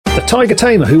The Tiger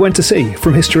Tamer Who Went to Sea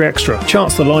from History Extra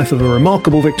charts the life of a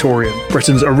remarkable Victorian,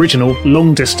 Britain's original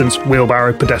long-distance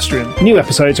wheelbarrow pedestrian. New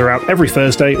episodes are out every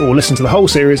Thursday, or listen to the whole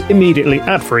series immediately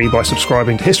ad-free by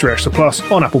subscribing to History Extra Plus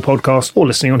on Apple Podcasts or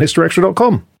listening on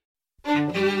historyextra.com.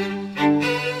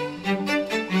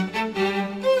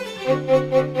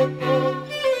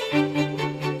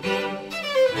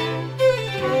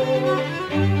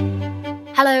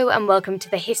 Hello and welcome to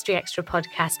the History Extra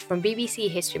podcast from BBC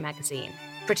History Magazine,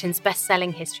 Britain's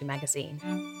best-selling history magazine.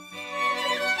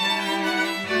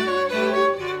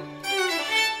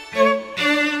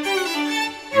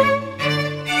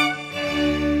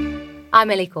 I'm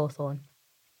Ellie Cawthorne.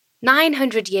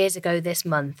 900 years ago this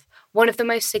month, one of the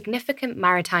most significant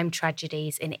maritime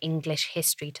tragedies in English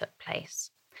history took place.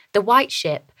 The White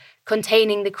Ship,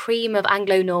 containing the cream of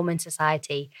Anglo-Norman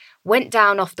society, went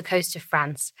down off the coast of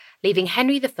France, leaving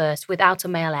Henry I without a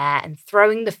male heir and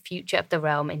throwing the future of the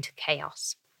realm into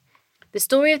chaos. The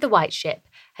story of the White Ship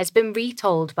has been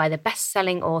retold by the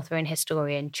best-selling author and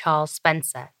historian Charles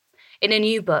Spencer in a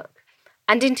new book,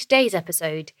 and in today's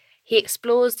episode, he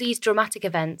explores these dramatic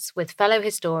events with fellow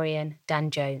historian Dan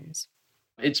Jones.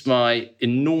 It's my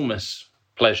enormous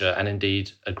pleasure and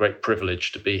indeed a great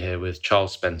privilege to be here with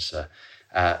Charles Spencer,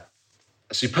 a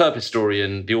superb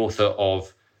historian, the author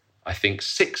of, I think,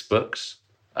 6 books,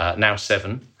 now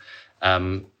 7,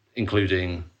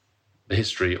 including the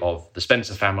history of the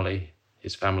Spencer family,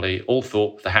 his family,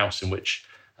 Althorpe, the house in which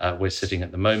we're sitting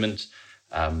at the moment,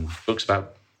 books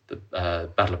about the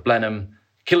Battle of Blenheim,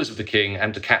 Killers of the King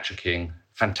and To Catch a King,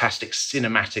 fantastic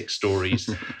cinematic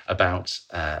stories about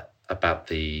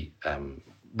the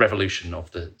revolution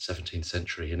of the 17th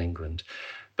century in England.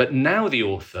 But now the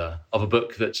author of a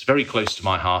book that's very close to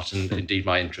my heart and indeed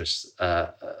my interests,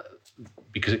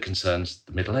 because it concerns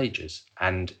the Middle Ages,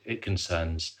 and it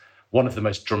concerns one of the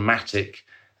most dramatic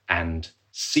and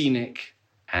scenic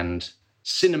and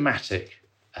cinematic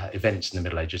events in the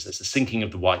Middle Ages. That's the sinking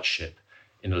of the White Ship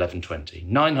in 1120.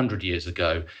 900 years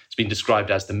ago, it's been described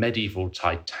as the medieval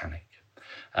Titanic.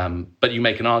 But you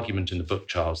make an argument in the book,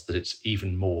 Charles, that it's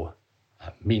even more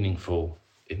meaningful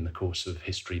in the course of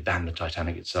history than the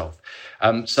Titanic itself.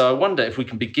 So I wonder if we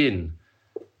can begin,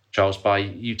 Charles, by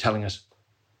you telling us,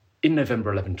 in November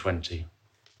 1120,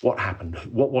 what happened?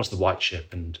 What was the White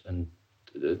Ship? And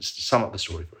sum up the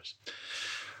story for us.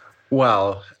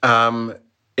 Well,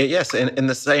 yes, in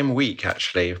the same week,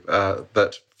 actually,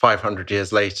 that 500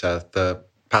 years later, the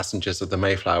passengers of the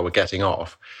Mayflower were getting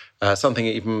off, something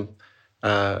even,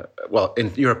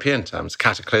 in European terms,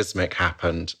 cataclysmic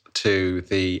happened to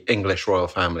the English royal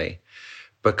family,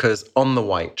 because on the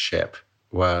White Ship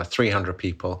were 300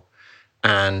 people,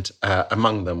 and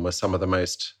among them were some of the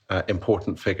most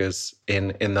important figures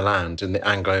in the land, in the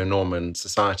Anglo-Norman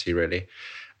society, really.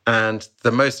 And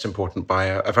the most important by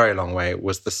a very long way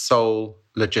was the sole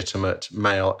legitimate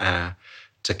male heir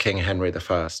to King Henry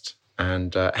I.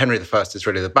 And Henry I is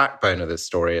really the backbone of this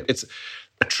story. It's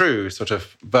a true sort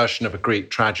of version of a Greek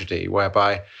tragedy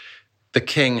whereby the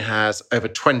king has, over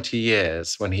 20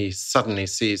 years, when he suddenly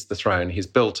seized the throne, he's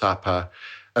built up a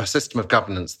system of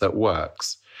governance that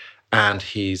works, and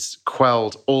he's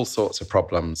quelled all sorts of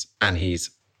problems, and he's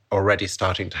already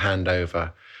starting to hand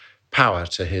over power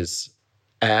to his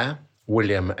heir,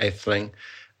 William Atheling,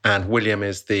 and William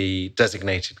is the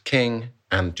designated king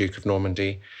and Duke of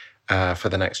Normandy for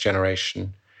the next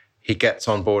generation. He gets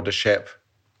on board a ship,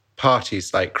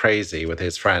 parties like crazy with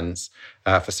his friends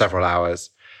for several hours,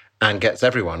 and gets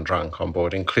everyone drunk on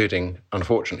board, including,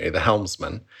 unfortunately, the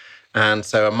helmsman. And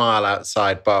so a mile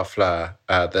outside Barfleur,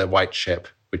 the White Ship,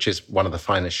 which is one of the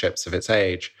finest ships of its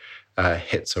age,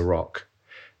 hits a rock.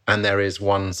 And there is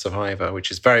one survivor,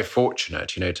 which is very fortunate,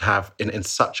 to have in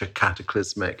such a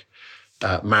cataclysmic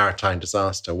maritime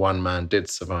disaster, one man did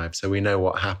survive. So we know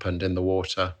what happened in the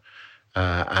water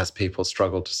as people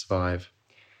struggled to survive.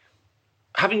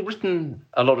 Having written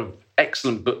a lot of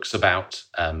excellent books about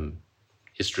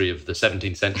history of the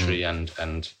 17th century and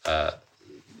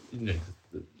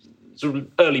sort of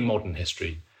early modern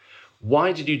history,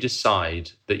 why did you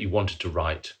decide that you wanted to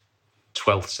write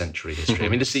 12th century history? I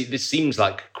mean, this seems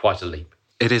like quite a leap.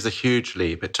 It is a huge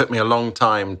leap. It took me a long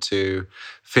time to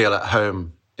feel at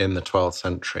home in the 12th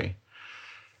century.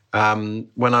 When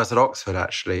I was at Oxford,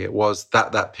 actually, it was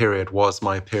that period was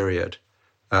my period.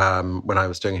 When I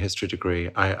was doing a history degree,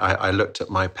 I looked at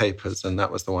my papers, and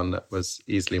that was the one that was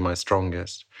easily my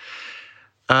strongest.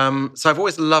 So I've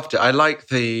always loved it. I like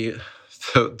the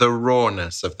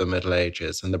rawness of the Middle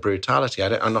Ages and the brutality.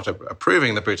 I'm not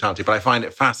approving the brutality, but I find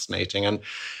it fascinating. And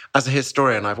as a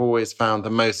historian, I've always found the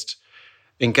most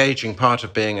engaging part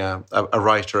of being a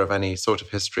writer of any sort of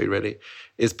history, really,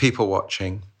 is people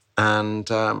watching. And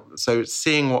so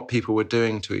seeing what people were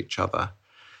doing to each other,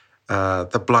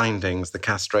 the blindings, the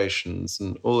castrations,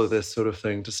 and all of this sort of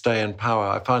thing to stay in power,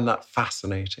 I find that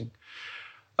fascinating.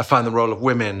 I find the role of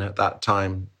women at that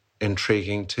time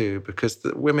intriguing too, because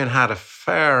the women had a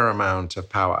fair amount of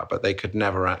power, but they could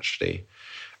never actually,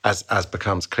 as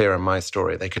becomes clear in my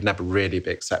story, they could never really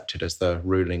be accepted as the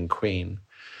ruling queen.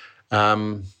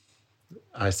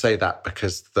 I say that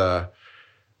because the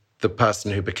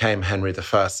person who became Henry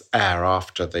I's heir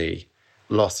after the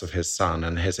loss of his son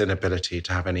and his inability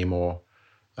to have any more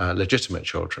legitimate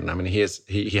children. I mean,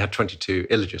 he had 22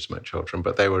 illegitimate children,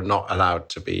 but they were not allowed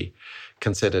to be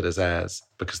considered as heirs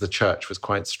because the church was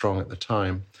quite strong at the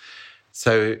time.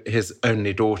 So his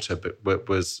only daughter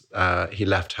was he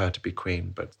left her to be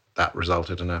queen, but that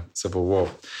resulted in a civil war.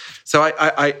 So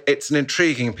it's an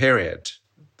intriguing period,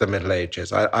 the Middle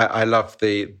Ages. I love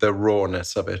the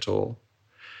rawness of it all.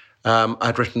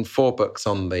 I'd written 4 books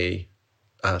on the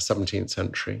 17th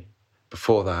century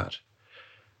before that,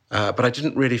 but I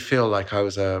didn't really feel like I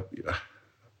was a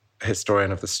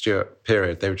historian of the Stuart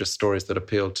period. They were just stories that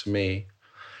appealed to me.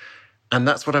 And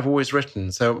that's what I've always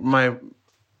written. So my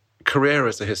career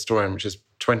as a historian, which is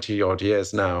 20-odd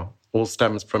years now, all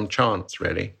stems from chance,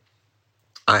 really.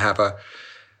 I have a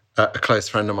close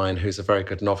friend of mine who's a very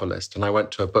good novelist, and I went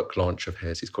to a book launch of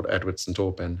his. He's called Edward St.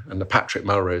 Aubyn, and the Patrick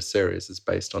Melrose series is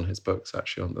based on his books,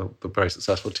 actually, on the very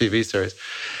successful TV series.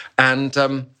 And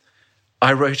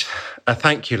I wrote a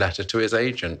thank you letter to his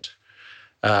agent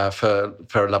for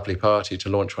a lovely party to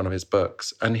launch one of his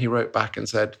books. And he wrote back and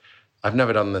said, I've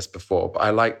never done this before, but I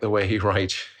like the way you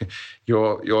write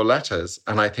your letters,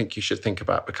 and I think you should think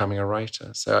about becoming a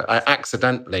writer. So I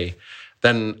accidentally,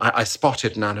 then I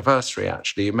spotted an anniversary,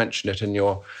 actually. You mentioned it in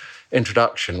your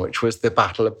introduction, which was the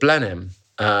Battle of Blenheim,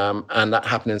 and that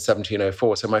happened in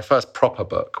 1704. So my first proper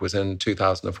book was in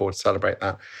 2004 to celebrate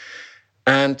that.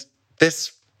 And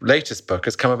this latest book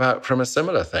has come about from a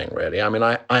similar thing, really. I mean,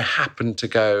 I happened to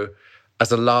go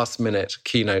as a last-minute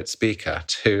keynote speaker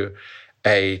to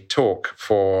a talk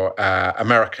for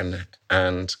American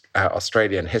and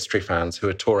Australian history fans who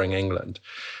were touring England.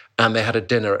 And they had a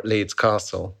dinner at Leeds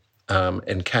Castle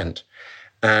in Kent.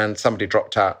 And somebody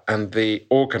dropped out. And the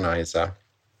organizer,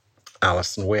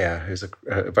 Alison Weir, who's a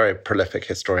very prolific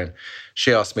historian,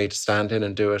 she asked me to stand in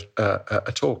and do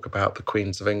a talk about the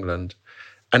Queens of England.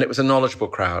 And it was a knowledgeable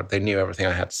crowd. They knew everything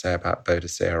I had to say about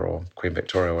Boadicea or Queen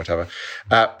Victoria or whatever.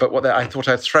 But I thought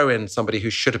I'd throw in somebody who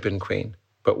should have been queen,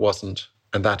 but wasn't.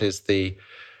 And that is the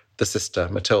sister,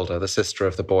 Matilda, the sister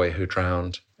of the boy who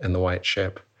drowned in the White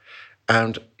Ship.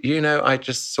 And, I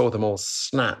just saw them all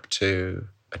snap to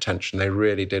attention. They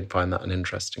really did find that an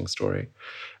interesting story.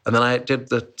 And then I did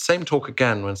the same talk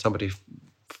again when somebody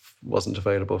wasn't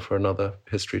available for another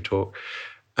history talk.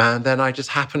 And then I just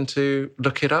happened to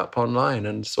look it up online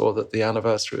and saw that the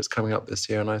anniversary was coming up this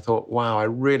year. And I thought, wow, I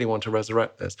really want to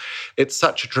resurrect this. It's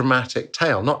such a dramatic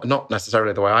tale, not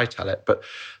necessarily the way I tell it, but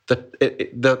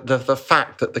the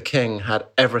fact that the king had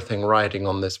everything riding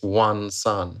on this one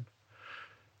son,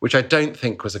 which I don't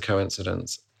think was a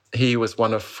coincidence. He was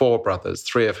one of 4 brothers,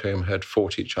 3 of whom had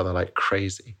fought each other like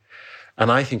crazy. And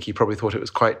I think he probably thought it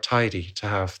was quite tidy to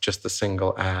have just the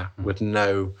single heir with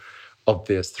no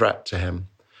obvious threat to him.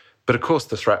 But of course,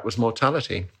 the threat was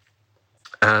mortality.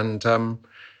 And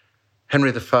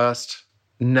Henry I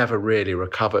never really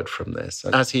recovered from this.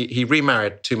 As he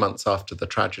remarried 2 months after the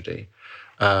tragedy,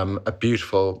 a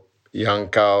beautiful young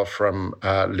girl from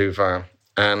Louvain,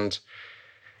 and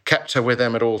kept her with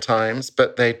him at all times,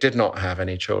 but they did not have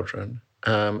any children.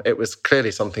 It was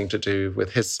clearly something to do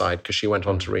with his side, because she went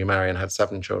on to remarry and had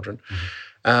 7 children.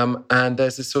 And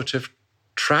there's this sort of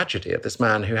tragedy of this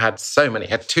man who had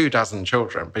 24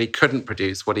 children, but he couldn't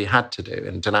produce what he had to do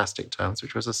in dynastic terms,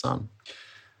 which was a son.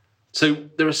 So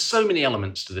there are so many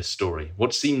elements to this story.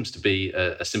 What seems to be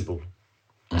a simple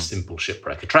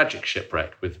shipwreck, a tragic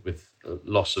shipwreck with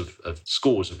loss of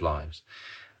scores of lives,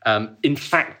 in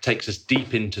fact takes us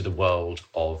deep into the world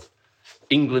of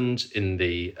England in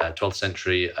the 12th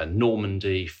century,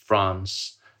 Normandy,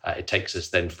 France. It takes us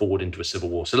then forward into a civil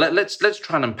war. So let's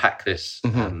try and unpack this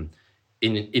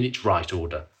in its right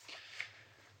order.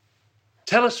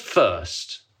 Tell us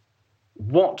first,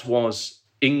 what was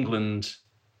England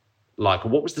like?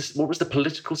 What was the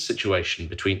political situation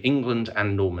between England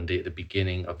and Normandy at the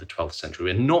beginning of the 12th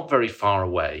century? We're not very far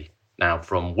away now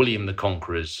from William the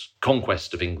Conqueror's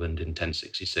conquest of England in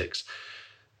 1066,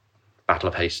 Battle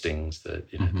of Hastings, the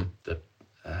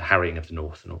harrying of the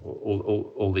north, and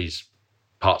all these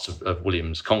parts of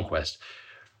William's conquest.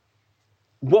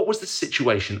 What was the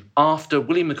situation after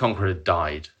William the Conqueror had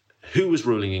died? Who was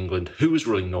ruling England? Who was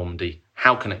ruling Normandy?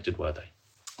 How connected were they?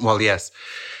 Well, yes.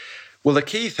 Well, the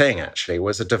key thing, actually,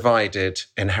 was a divided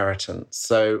inheritance.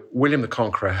 So William the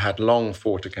Conqueror had long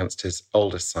fought against his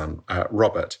oldest son,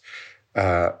 Robert,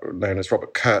 known as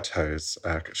Robert Curthose,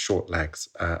 short legs,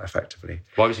 effectively.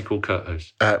 Why was he called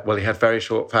Curthose? Well, he had very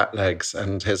short, fat legs,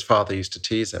 and his father used to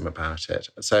tease him about it.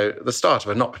 So the start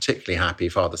of a not particularly happy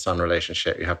father-son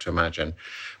relationship, you have to imagine.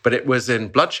 But it was in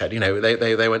bloodshed.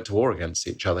 They went to war against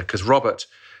each other because Robert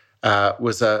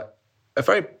was a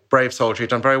very brave soldier. He'd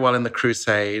done very well in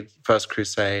the First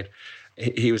Crusade.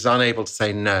 He was unable to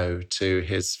say no to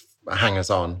his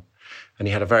hangers-on, and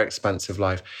he had a very expensive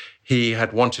life. He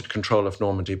had wanted control of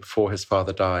Normandy before his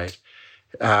father died.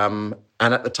 And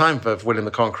at the time of William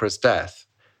the Conqueror's death,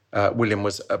 William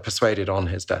was persuaded on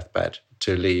his deathbed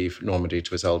to leave Normandy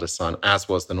to his eldest son, as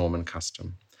was the Norman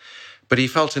custom. But he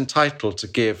felt entitled to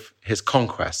give his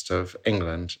conquest of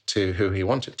England to who he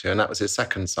wanted to, and that was his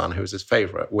second son, who was his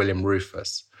favourite, William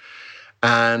Rufus.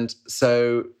 And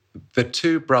so the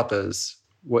two brothers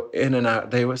were in and out.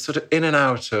 They were sort of in and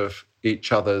out of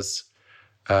each other's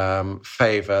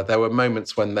favour. There were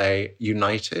moments when they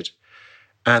united,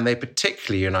 and they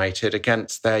particularly united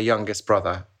against their youngest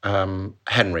brother,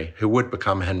 Henry, who would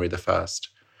become Henry I.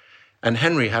 And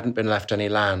Henry hadn't been left any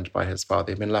land by his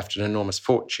father. He'd been left an enormous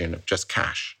fortune of just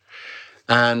cash.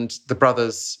 And the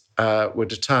brothers were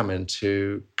determined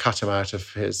to cut him out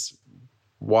of his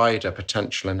wider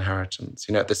potential inheritance.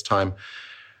 At this time,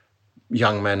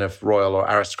 young men of royal or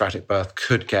aristocratic birth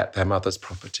could get their mother's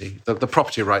property. The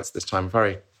property rights at this time are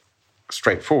very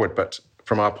straightforward, but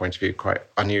from our point of view, quite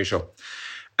unusual.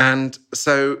 And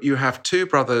so you have two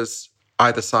brothers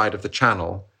either side of the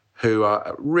Channel who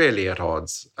are really at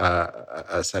odds,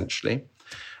 essentially.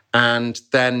 And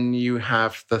then you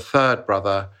have the third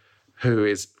brother who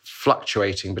is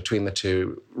fluctuating between the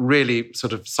two, really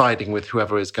sort of siding with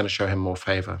whoever is going to show him more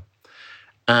favour.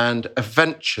 And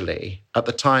eventually, at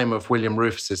the time of William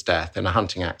Rufus's death in a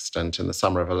hunting accident in the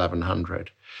summer of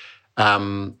 1100,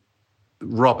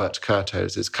 Robert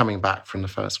Curthose is coming back from the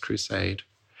First Crusade.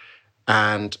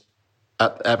 And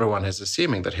everyone is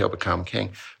assuming that he'll become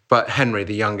king. But Henry,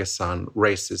 the youngest son,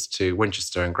 races to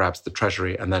Winchester and grabs the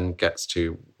treasury and then gets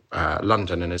to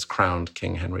London and is crowned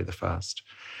King Henry I.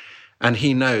 And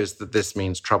he knows that this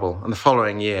means trouble. And the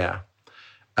following year,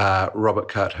 Robert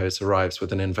Curthose arrives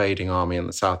with an invading army in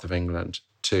the south of England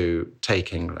to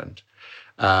take England.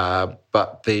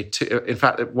 But in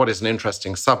fact, what is an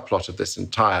interesting subplot of this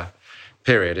entire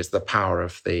period is the power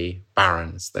of the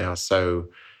barons.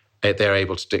 They're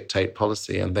able to dictate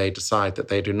policy, and they decide that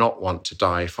they do not want to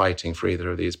die fighting for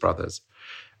either of these brothers.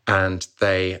 And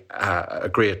they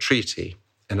agree a treaty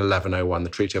in 1101, the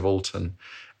Treaty of Alton.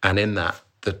 And in that,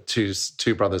 the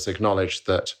two brothers acknowledge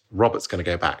that Robert's going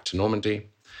to go back to Normandy,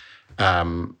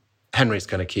 Henry's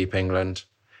going to keep England,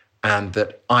 and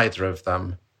that either of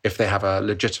them, if they have a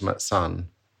legitimate son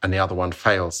and the other one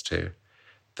fails to,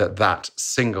 that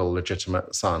single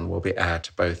legitimate son will be heir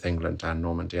to both England and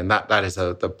Normandy. And that is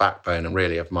the backbone, and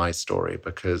really, of my story,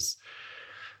 because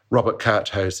Robert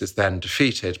Curthose is then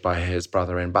defeated by his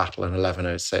brother in battle in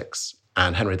 1106,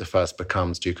 and Henry I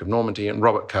becomes Duke of Normandy, and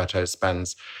Robert Curthose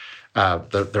spends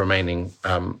the remaining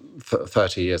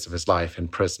 30 years of his life in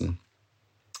prison.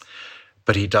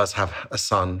 But he does have a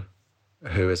son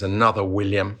who is another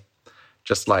William,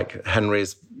 just like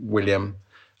Henry's William.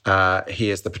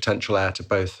 He is the potential heir to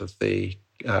both of the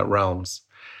realms.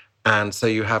 And so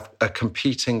you have a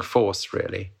competing force,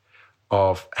 really,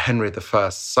 of Henry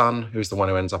I's son, who's the one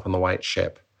who ends up on the White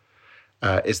Ship,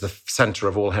 is the centre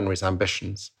of all Henry's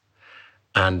ambitions.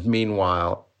 And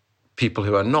meanwhile, people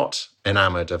who are not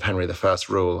enamoured of Henry I's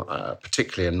rule,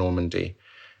 particularly in Normandy,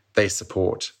 they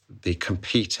support the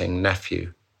competing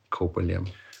nephew called William.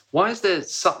 Why is there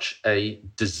such a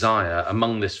desire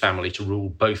among this family to rule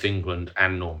both England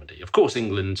and Normandy? Of course,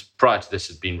 England, prior to this,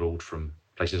 had been ruled from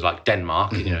places like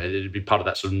Denmark. Mm-hmm. It'd be part of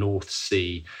that sort of North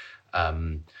Sea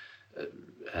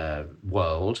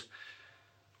world.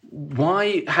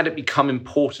 Why had it become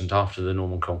important after the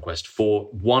Norman conquest for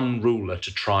one ruler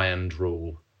to try and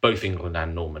rule both England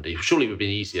and Normandy? Surely it would have been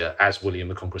easier, as William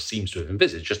the Conqueror seems to have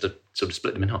envisaged, just to sort of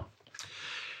split them in half.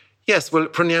 Yes, well,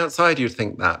 from the outside you'd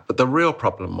think that, but the real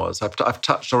problem was, I've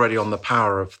touched already on the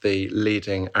power of the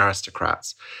leading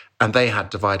aristocrats, and they had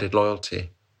divided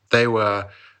loyalty. They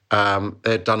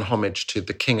had done homage to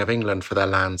the King of England for their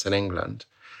lands in England,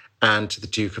 and to the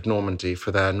Duke of Normandy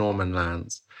for their Norman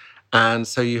lands. And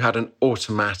so you had an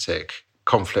automatic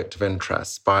conflict of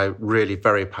interests by really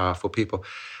very powerful people.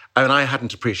 And I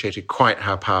hadn't appreciated quite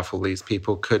how powerful these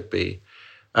people could be.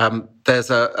 There's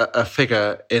a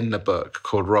figure in the book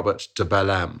called Robert de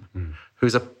Bellême,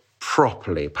 who's a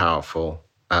properly powerful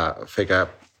figure.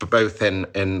 both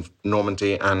in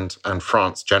Normandy and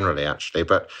France generally, actually,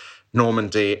 but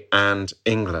Normandy and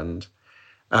England.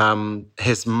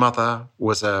 His mother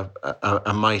was a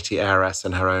mighty heiress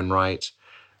in her own right.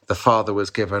 The father was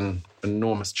given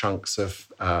enormous chunks of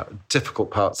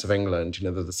difficult parts of England,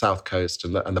 the south coast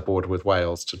and the border with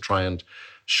Wales, to try and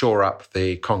shore up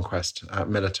the conquest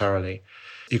militarily.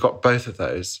 He got both of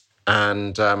those,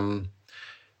 and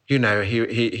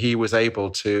he was able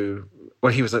to.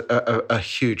 Well, he was a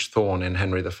huge thorn in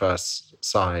Henry I's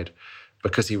side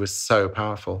because he was so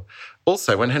powerful.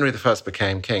 Also, when Henry I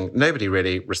became king, nobody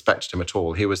really respected him at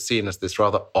all. He was seen as this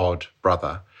rather odd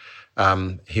brother.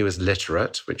 He was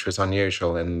literate, which was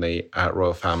unusual in the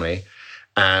royal family,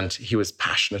 and he was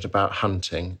passionate about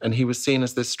hunting, and he was seen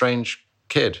as this strange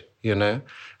kid, And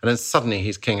then suddenly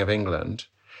he's king of England,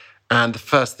 and the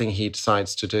first thing he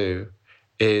decides to do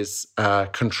is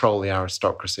control the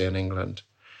aristocracy in England.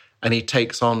 And he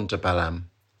takes on de Bellême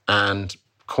and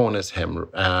corners him,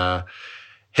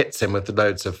 hits him with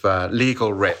loads of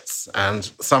legal writs and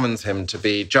summons him to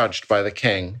be judged by the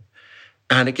king.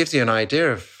 And it gives you an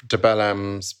idea of de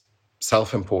Bellême's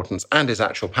self-importance and his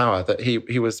actual power, that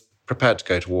he was prepared to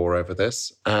go to war over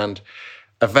this. And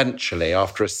eventually,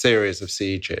 after a series of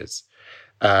sieges,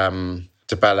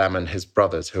 de Bellême and his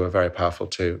brothers, who were very powerful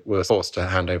too, were forced to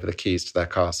hand over the keys to their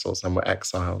castles and were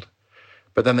exiled.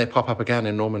 But then they pop up again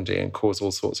in Normandy and cause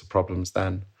all sorts of problems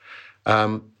then.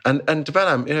 And de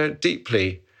Bellême,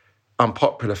 deeply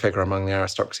unpopular figure among the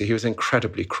aristocracy, he was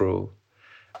incredibly cruel.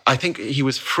 I think he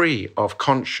was free of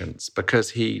conscience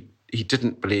because he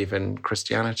didn't believe in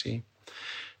Christianity.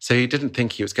 So he didn't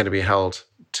think he was going to be held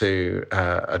to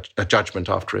a judgment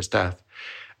after his death.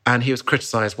 And he was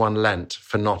criticised one Lent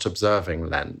for not observing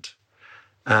Lent.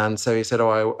 And so he said,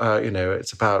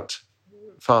 it's about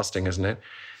fasting, isn't it?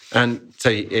 And so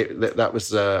that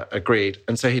was agreed.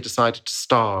 And so he decided to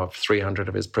starve 300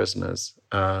 of his prisoners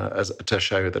to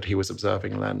show that he was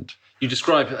observing Lent. You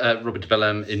describe Robert de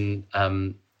Bellême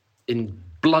in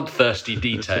bloodthirsty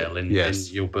detail in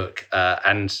your book.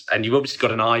 And you've obviously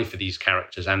got an eye for these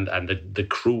characters and the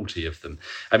cruelty of them.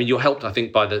 I mean, you're helped, I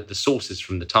think, by the sources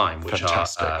from the time, which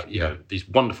fantastic, are these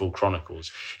wonderful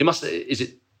chronicles. Is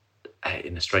it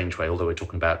in a strange way, although we're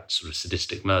talking about sort of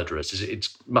sadistic murderers, it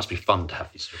must be fun to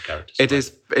have these sort of characters.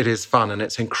 It is fun, and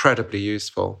it's incredibly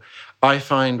useful. I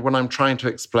find when I'm trying to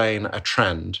explain a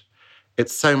trend,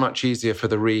 it's so much easier for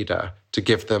the reader to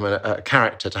give them a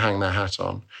character to hang their hat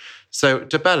on. So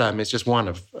de Bellême is just one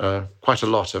of quite a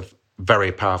lot of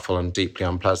very powerful and deeply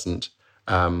unpleasant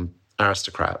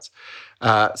aristocrats.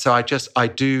 So I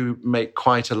do make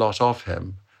quite a lot of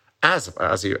him.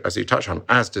 As you touch on,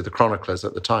 as did the chroniclers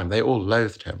at the time. They all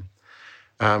loathed him.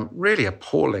 Really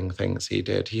appalling things he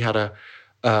did. He had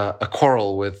a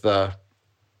quarrel with the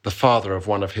father of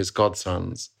one of his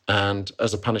godsons, and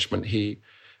as a punishment, he,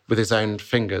 with his own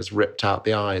fingers, ripped out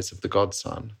the eyes of the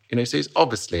godson. So he's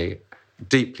obviously a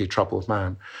deeply troubled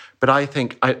man. But I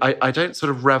think, I don't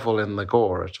sort of revel in the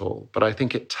gore at all, but I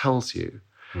think it tells you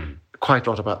quite a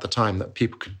lot about the time that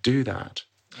people could do that.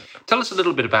 Tell us a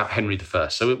little bit about Henry I.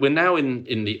 So we're now in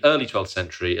the early 12th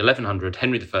century, 1100.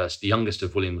 Henry I, the youngest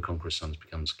of William the Conqueror's sons,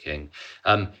 becomes king.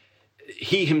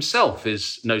 He himself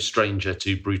is no stranger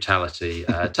to brutality.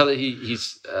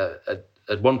 He's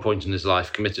at one point in his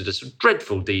life committed a sort of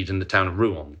dreadful deed in the town of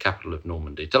Rouen, capital of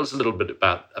Normandy. Tell us a little bit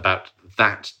about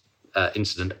that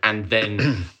incident, and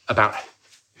then about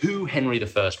who Henry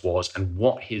I was and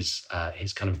what his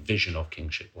kind of vision of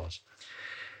kingship was.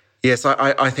 Yes,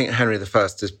 I think Henry I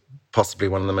is possibly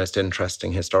one of the most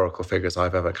interesting historical figures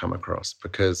I've ever come across,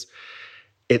 because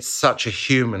it's such a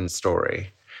human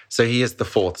story. So he is the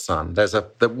fourth son. There's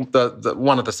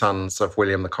one of the sons of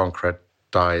William the Conqueror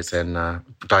dies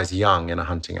young in a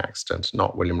hunting accident.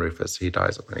 Not William Rufus. He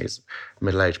dies when he's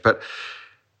middle-aged. But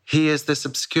he is this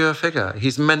obscure figure.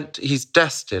 He's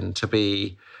destined to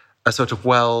be a sort of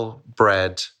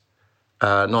well-bred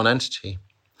non-entity.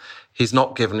 He's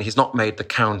not made the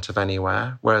count of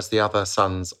anywhere, whereas the other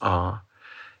sons are.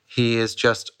 He's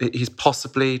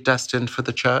possibly destined for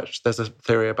the church. There's a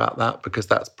theory about that, because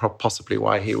that's possibly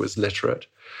why he was literate.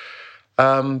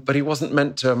 But he wasn't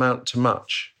meant to amount to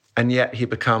much. And yet he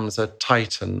becomes a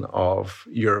titan of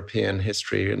European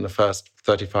history in the first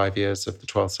 35 years of the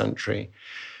 12th century.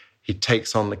 He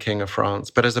takes on the King of France.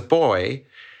 But as a boy,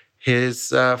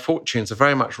 his fortunes are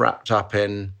very much wrapped up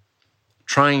in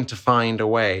trying to find a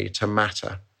way to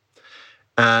matter.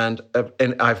 And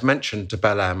I've mentioned de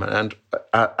Bellême, and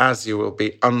as you will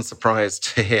be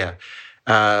unsurprised to hear,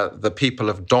 the people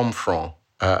of Domfront,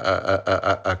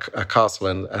 a castle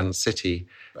and city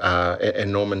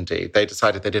in Normandy, they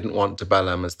decided they didn't want de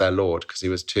Bellême as their lord because he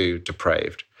was too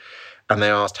depraved. and they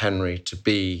asked Henry to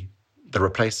be the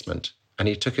replacement. And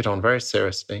he took it on very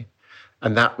seriously.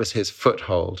 And that was his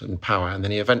foothold and power. And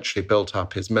then he eventually built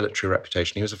up his military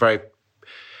reputation. He was a very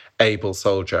able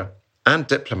soldier and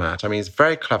diplomat. I mean, he's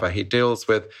very clever. He deals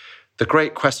with the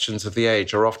great questions of the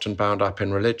age are often bound up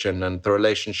in religion and the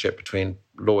relationship between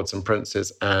lords and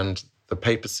princes and the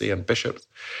papacy and bishops.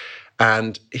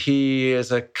 And he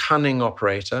is a cunning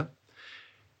operator.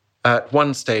 At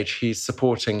one stage, he's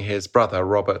supporting his brother,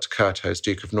 Robert Curthose,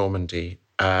 Duke of Normandy,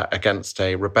 against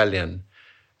a rebellion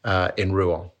in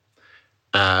Rouen,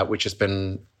 which has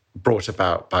been brought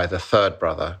about by the third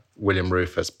brother, William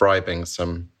Rufus, bribing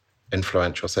some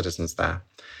influential citizens there,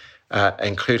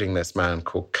 including this man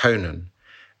called Conan.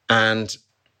 And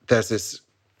there's this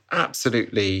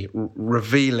absolutely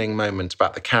revealing moment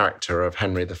about the character of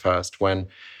Henry I when,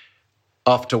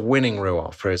 after winning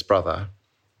Rouen for his brother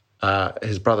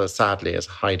sadly is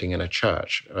hiding in a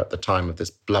church at the time of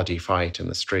this bloody fight in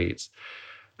the streets.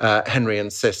 Henry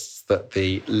insists that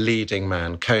the leading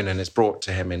man, Conan, is brought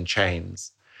to him in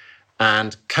chains.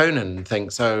 And Conan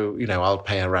thinks, I'll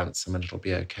pay a ransom and it'll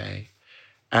be okay.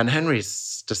 And Henry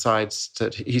decides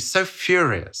that he's so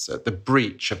furious at the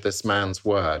breach of this man's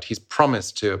word. He's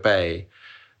promised to obey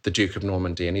the Duke of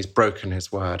Normandy and he's broken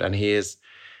his word. And his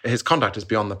conduct is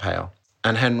beyond the pale.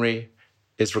 And Henry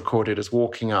is recorded as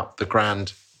walking up the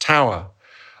grand tower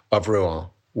of Rouen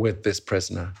with this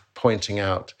prisoner, pointing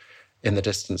out in the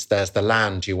distance, there's the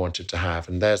land you wanted to have,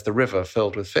 and there's the river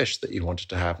filled with fish that you wanted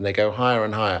to have. And they go higher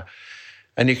and higher.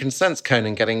 And you can sense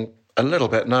Conan getting a little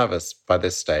bit nervous by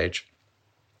this stage.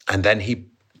 And then he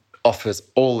offers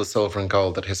all the silver and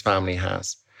gold that his family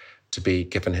has to be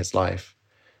given his life.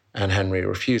 And Henry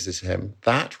refuses him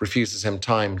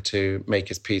time to make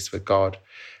his peace with God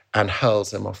and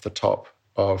hurls him off the top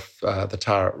of the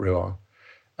tower at Rouen,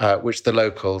 which the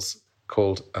locals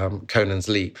called Conan's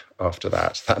Leap after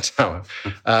that tower.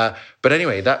 But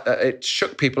anyway, it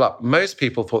shook people up. Most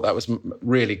people thought that was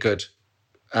really good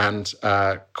and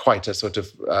quite a sort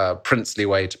of princely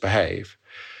way to behave.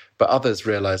 But others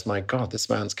realized, my God, this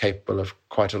man's capable of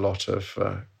quite a lot of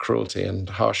cruelty and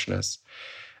harshness.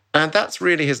 And that's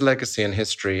really his legacy in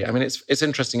history. I mean, it's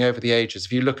interesting over the ages.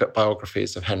 If you look at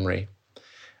biographies of Henry,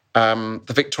 the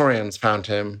Victorians found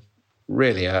him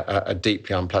really a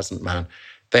deeply unpleasant man.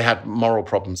 They had moral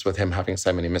problems with him having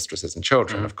so many mistresses and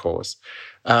children, of course.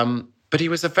 But he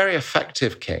was a very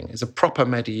effective king. He's a proper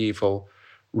medieval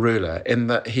ruler in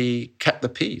that he kept the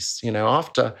peace.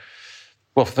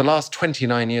 For the last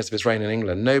 29 years of his reign in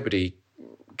England, nobody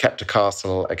kept a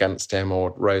castle against him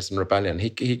or rose in rebellion.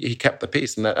 He kept the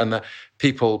peace, and the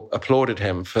people applauded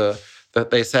him for that.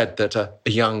 They said that a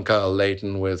young girl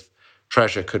laden with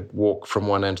treasure could walk from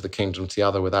one end of the kingdom to the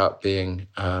other without being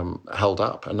held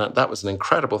up. And that was an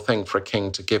incredible thing for a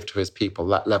king to give to his people,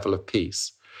 that level of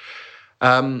peace.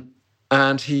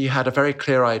 And he had a very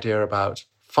clear idea about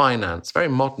finance, very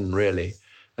modern, really.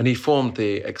 And he formed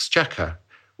the Exchequer,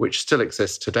 which still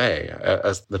exists today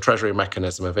as the treasury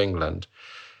mechanism of England,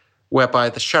 whereby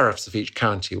the sheriffs of each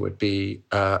county would be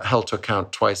held to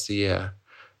account twice a year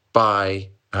by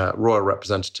royal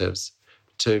representatives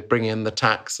to bring in the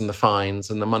tax and the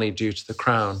fines and the money due to the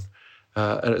crown.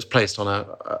 And it was placed on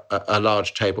a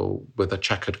large table with a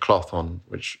checkered cloth on,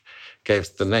 which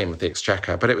gave the name of the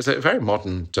Exchequer. But it was a very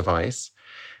modern device.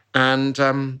 And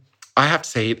I have to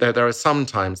say, there are some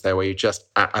times there where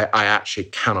I actually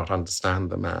cannot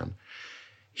understand the man.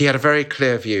 He had a very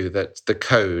clear view that the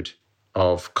code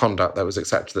of conduct that was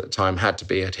accepted at the time had to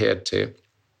be adhered to.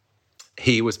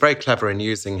 He was very clever in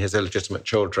using his illegitimate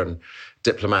children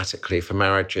diplomatically for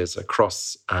marriages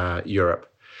across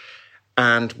Europe.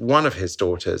 And one of his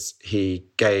daughters he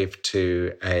gave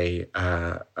to a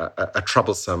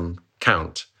troublesome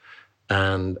count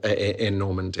in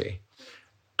Normandy.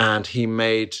 And he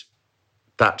made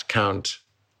that count,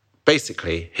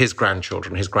 basically his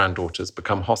grandchildren, his granddaughters,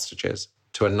 become hostages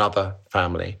to another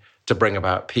family to bring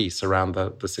about peace around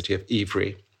the city of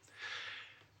Ivry.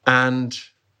 And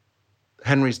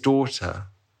Henry's daughter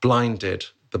blinded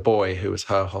the boy who was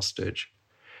her hostage.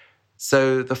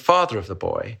 So the father of the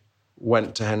boy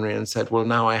went to Henry and said, well,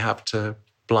 now I have to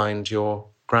blind your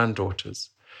granddaughters.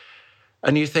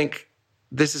 And you think,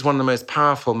 this is one of the most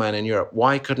powerful men in Europe.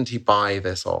 Why couldn't he buy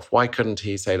this off? Why couldn't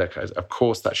he say, look, of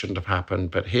course that shouldn't have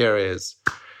happened, but here is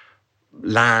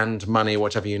land, money,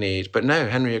 whatever you need. But no,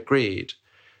 Henry agreed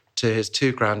to his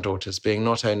two granddaughters being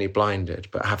not only blinded,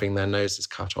 but having their noses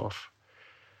cut off.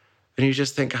 And you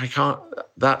just think,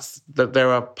 there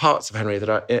are parts of Henry that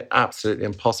are absolutely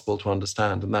impossible to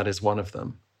understand, and that is one of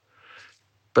them.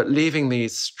 but leaving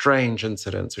these strange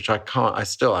incidents, which I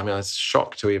was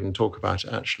shocked to even talk about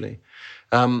it, actually.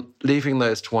 Leaving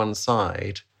those to one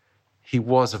side, he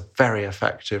was a very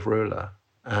effective ruler.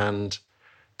 And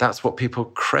that's what people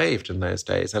craved in those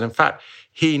days. And in fact,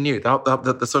 he knew that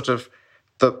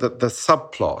the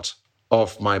subplot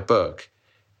of my book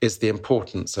is the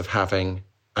importance of having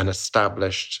an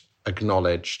established,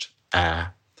 acknowledged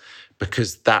heir,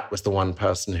 because that was the one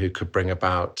person who could bring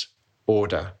about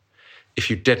order. If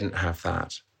you didn't have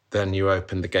that, then you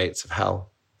opened the gates of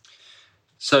hell.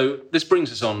 So this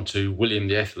brings us on to William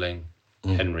the Atheling,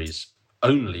 Henry's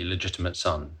only legitimate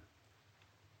son.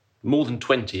 More than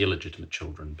 20 illegitimate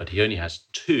children, but he only has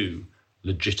 2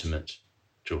 legitimate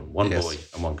children, one boy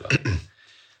and one girl,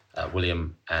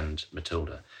 William and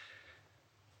Matilda.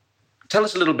 Tell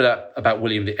us a little bit about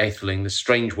William the Atheling, this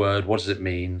strange word, what does it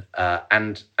mean,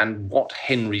 and what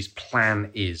Henry's plan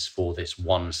is for this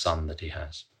one son that he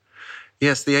has.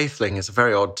 Yes, the Atheling is a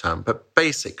very odd term, but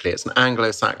basically it's an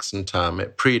Anglo-Saxon term.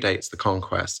 It predates the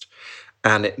conquest,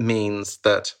 and it means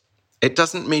that it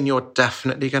doesn't mean you're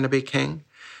definitely going to be king,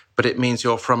 but it means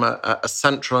you're from a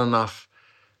central enough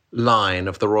line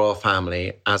of the royal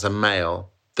family as a male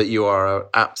that you are an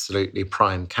absolutely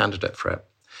prime candidate for it.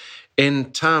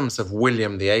 In terms of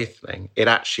William the Atheling, it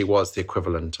actually was the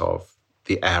equivalent of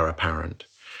the heir apparent,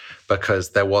 because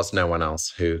there was no one else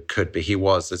who could be. He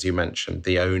was, as you mentioned,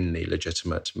 the only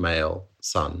legitimate male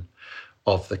son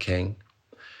of the king.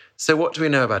 So what do we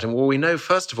know about him? Well, we know,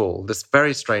 first of all, this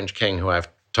very strange king who I've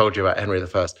told you about, Henry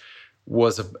I,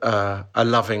 was a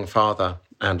loving father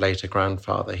and later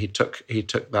grandfather. He took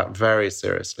that very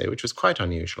seriously, which was quite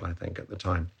unusual, I think, at the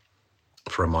time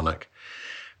for a monarch.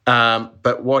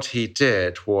 But what he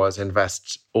did was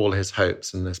invest all his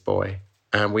hopes in this boy.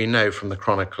 And we know from the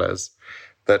chroniclers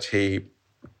that he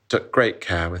took great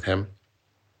care with him.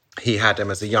 He had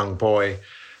him as a young boy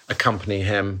accompany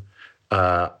him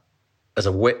as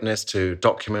a witness to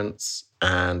documents.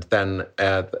 And then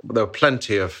there were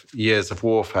plenty of years of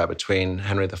warfare between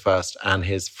Henry I and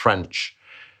his French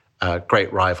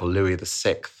great rival, Louis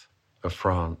VI of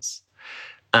France.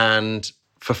 And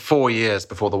for 4 years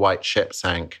before the White Ship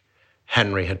sank,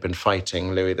 Henry had been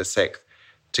fighting Louis VI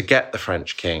to get the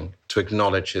French king to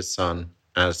acknowledge his son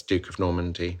as Duke of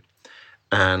Normandy.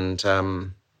 And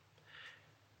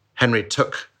Henry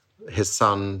took his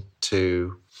son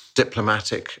to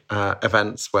diplomatic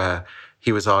events where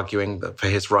he was arguing that for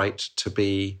his right to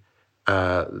be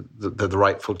the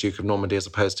rightful Duke of Normandy as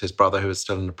opposed to his brother who was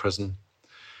still in the prison.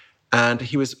 And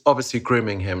he was obviously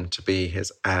grooming him to be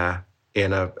his heir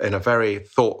in a very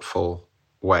thoughtful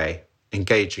way,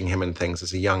 engaging him in things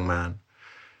as a young man.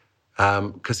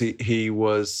 Because he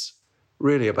was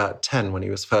really about 10 when he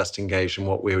was first engaged in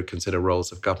what we would consider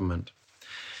roles of government.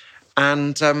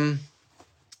 And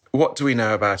what do we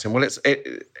know about him? Well,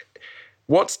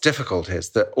 what's difficult is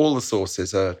that all the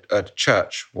sources are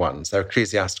church ones. They're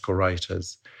ecclesiastical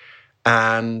writers.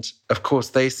 And, of course,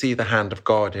 they see the hand of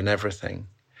God in everything.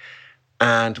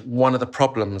 And one of the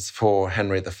problems for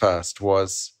Henry I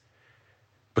was,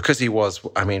 because he was,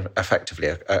 effectively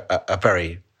a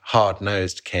very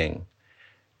hard-nosed king,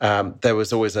 there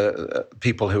was always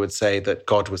people who would say that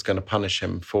God was going to punish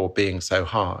him for being so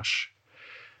harsh.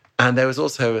 And there was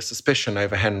also a suspicion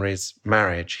over Henry's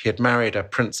marriage. He had married a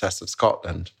princess of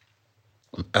Scotland,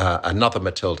 another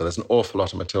Matilda. There's an awful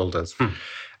lot of Matildas.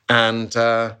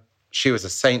 And she was a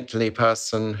saintly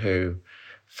person who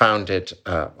founded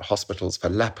hospitals for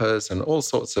lepers and all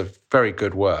sorts of very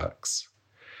good works.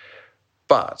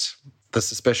 But the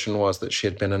suspicion was that she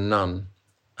had been a nun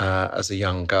as a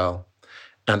young girl.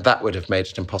 And that would have made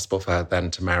it impossible for her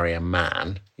then to marry a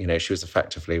man. You know, she was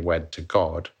effectively wed to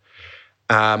God.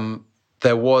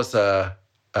 There was a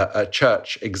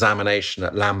church examination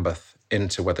at Lambeth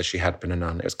into whether she had been a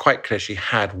nun. It was quite clear she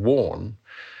had worn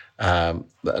a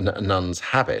nun's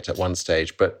habit at one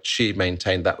stage, but she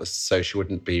maintained that was so she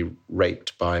wouldn't be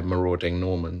raped by marauding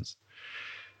Normans.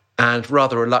 And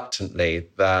rather reluctantly,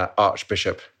 the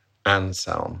Archbishop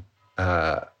Anselm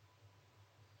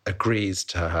agrees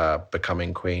to her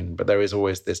becoming queen, but there is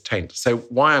always this taint. So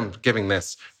why I'm giving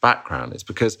this background is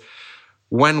because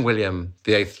when William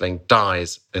the Atheling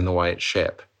dies in the White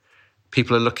Ship,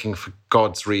 people are looking for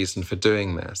God's reason for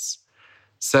doing this.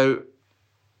 So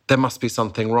there must be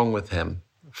something wrong with him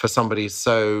for somebody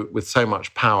with so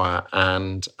much power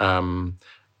and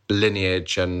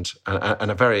lineage and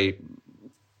a very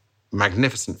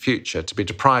magnificent future to be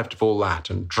deprived of all that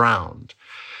and drowned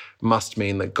must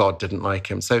mean that God didn't like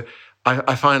him. So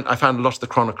I found a lot of the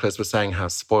chroniclers were saying how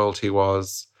spoiled he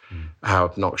was, how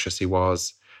obnoxious he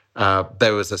was.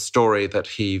 There was a story that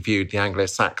he viewed the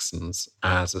Anglo-Saxons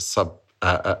as a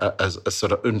as a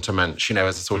sort of Untermensch,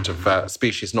 as a sort of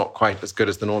species not quite as good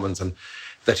as the Normans, and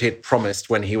that he had promised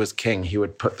when he was king he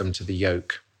would put them to the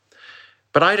yoke.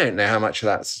 But I don't know how much of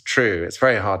that's true. It's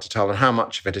very hard to tell, and how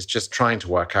much of it is just trying to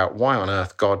work out why on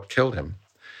earth God killed him.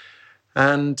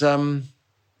 And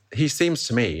he seems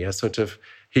to me a sort of,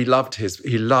 he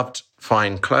loved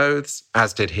fine clothes,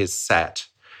 as did his set.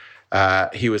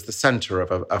 He was the centre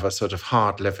of a sort of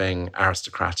hard-living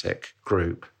aristocratic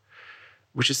group,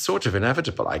 which is sort of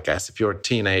inevitable, I guess, if you're a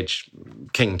teenage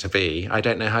king-to-be. I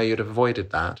don't know how you'd have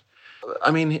avoided that.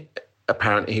 I mean,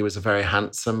 apparently he was a very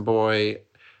handsome boy,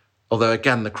 although,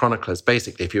 again, the chroniclers,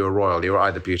 basically, if you were royal, you were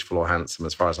either beautiful or handsome,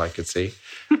 as far as I could see.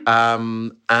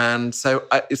 And so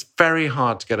it's very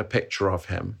hard to get a picture of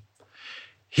him.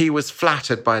 He was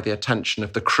flattered by the attention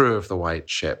of the crew of the White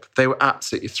Ship. They were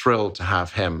absolutely thrilled to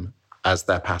have him as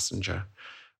their passenger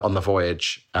on the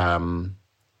voyage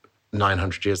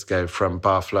 900 years ago from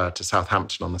Barfleur to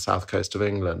Southampton on the south coast of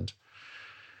England.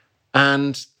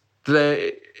 And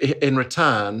in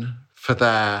return for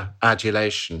their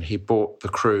adulation, he bought the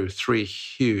crew 3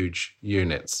 huge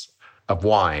units of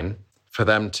wine for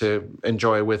them to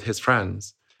enjoy with his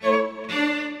friends.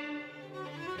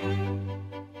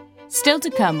 Still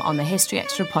to come on the History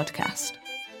Extra podcast.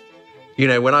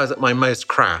 When I was at my most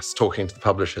crass talking to the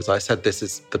publishers, I said this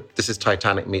is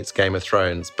Titanic meets Game of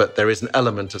Thrones, but there is an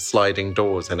element of sliding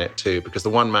doors in it too, because the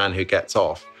one man who gets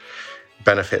off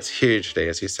benefits hugely,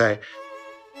 as you say.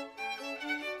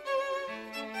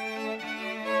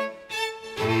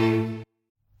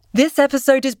 This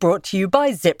episode is brought to you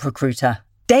by ZipRecruiter.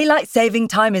 Daylight saving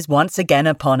time is once again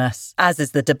upon us, as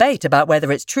is the debate about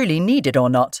whether it's truly needed or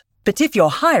not. But if you're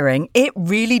hiring, it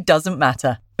really doesn't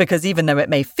matter. Because even though it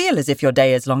may feel as if your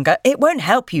day is longer, it won't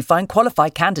help you find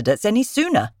qualified candidates any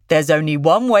sooner. There's only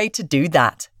one way to do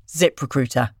that.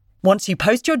 ZipRecruiter. Once you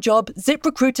post your job,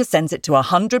 ZipRecruiter sends it to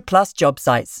 100+ job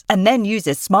sites and then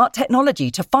uses smart technology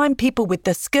to find people with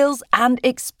the skills and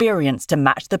experience to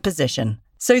match the position.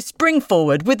 So spring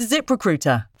forward with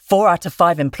ZipRecruiter. 4 out of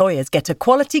 5 employers get a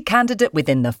quality candidate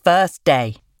within the first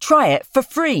day. Try it for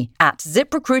free at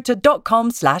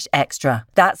ZipRecruiter.com/extra.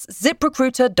 That's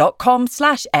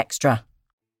ZipRecruiter.com/extra.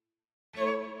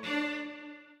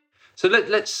 So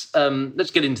let's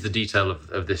get into the detail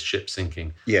of this ship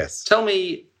sinking. Yes. Tell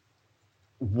me,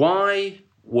 why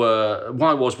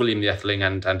was William the Etheling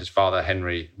and his father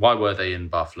Henry, why were they in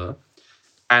Barfleur?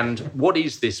 And what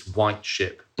is this White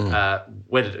Ship?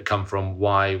 Where did it come from?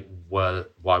 Why was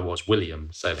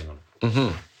William sailing on it?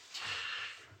 Mm-hmm.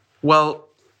 Well,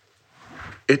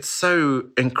 it's so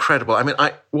incredible. I mean,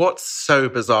 what's so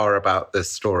bizarre about this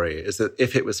story is that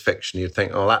if it was fiction, you'd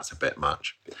think, oh, that's a bit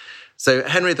much. So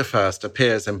Henry I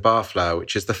appears in Barfleur,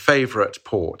 which is the favourite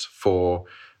port for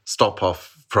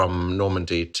stop-off from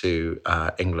Normandy to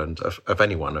England of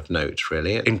anyone of note,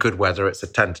 really. In good weather, it's a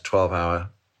 10 to 12-hour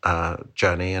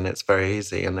journey, and it's very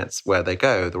easy, and it's where they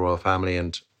go, the royal family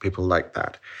and people like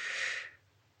that.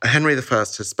 Henry I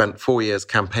has spent 4 years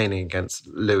campaigning against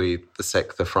Louis VI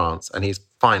of France, and he's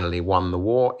finally won the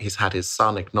war. He's had his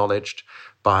son acknowledged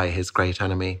by his great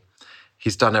enemy.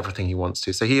 He's done everything he wants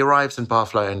to. So he arrives in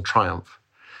Barfleur in triumph.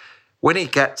 When he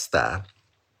gets there,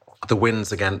 the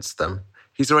wind's against them.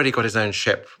 He's already got his own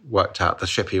ship worked out. The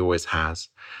ship he always has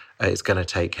is going to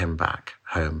take him back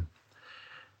home.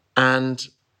 And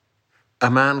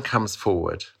a man comes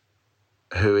forward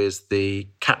who is the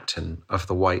captain of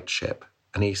the White Ship.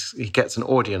 And he gets an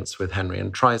audience with Henry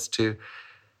and tries to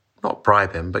not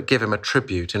bribe him, but give him a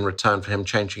tribute in return for him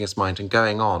changing his mind and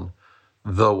going on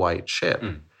the White Ship.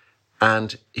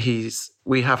 And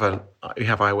we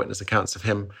have eyewitness accounts of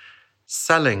him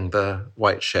selling the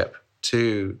White Ship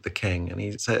to the king. And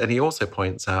he also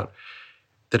points out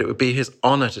that it would be his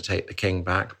honour to take the king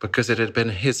back because it had been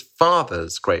his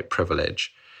father's great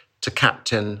privilege to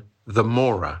captain the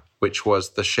Mora, which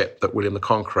was the ship that William the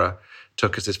Conqueror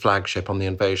took as his flagship on the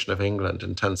invasion of England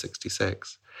in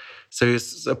 1066. So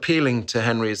he's appealing to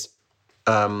Henry's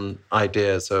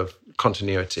ideas of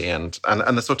continuity and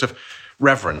the sort of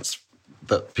reverence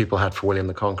that people had for William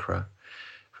the Conqueror.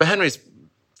 But Henry's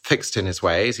fixed in his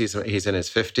ways. He's in his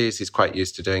 50s. He's quite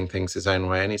used to doing things his own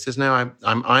way. And he says, no,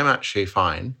 I'm actually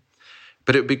fine.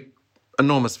 But it would be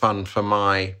enormous fun for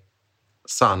my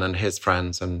son and his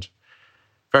friends and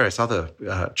various other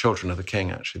children of the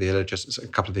king, actually, a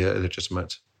couple of the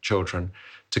illegitimate children,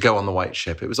 to go on the White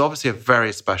Ship. It was obviously a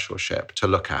very special ship to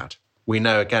look at. We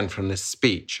know, again, from this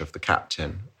speech of the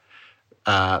captain,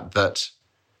 that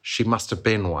she must have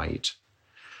been white.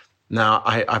 Now,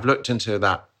 I've looked into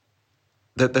that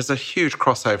there's a huge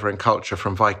crossover in culture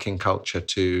from Viking culture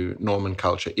to Norman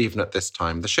culture, even at this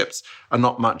time. The ships are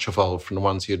not much evolved from the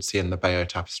ones you'd see in the Bayeux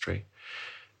Tapestry.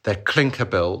 They're clinker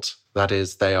built, that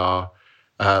is, they are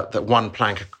that one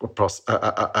plank across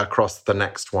the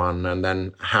next one and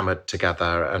then hammered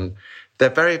together. And they're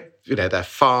very, they're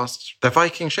fast. They're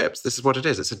Viking ships. This is what it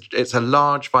is. It's a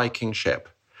large Viking ship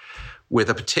with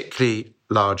a particularly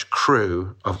large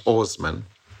crew of oarsmen,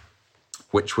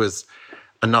 which was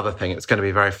another thing. It's going to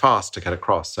be very fast to get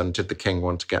across. And did the king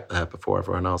want to get there before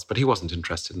everyone else? But he wasn't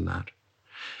interested in that.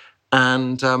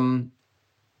 And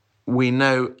we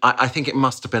know, I think it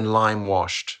must have been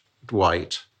lime-washed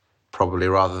white, probably,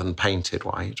 rather than painted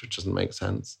white, which doesn't make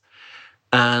sense.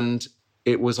 And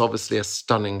it was obviously a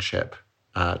stunning ship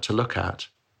to look at.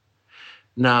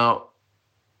 Now,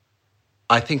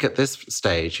 I think at this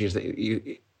stage,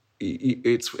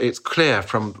 it's clear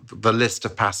from the list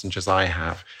of passengers I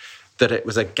have that it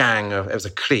was a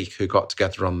clique who got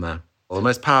together on there. Well, the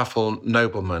most powerful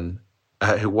nobleman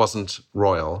who wasn't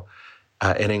royal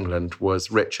in England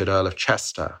was Richard, Earl of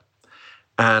Chester.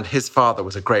 And his father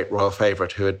was a great royal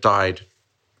favourite who had died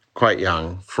quite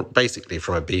young, basically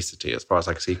from obesity, as far as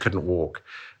I could see. He couldn't walk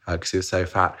because he was so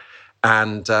fat.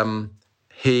 And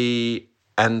he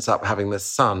ends up having this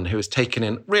son who was taken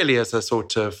in really as a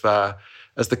sort of,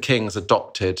 as the king's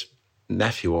adopted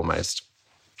nephew almost.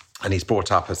 And he's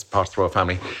brought up as part of the royal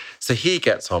family. So he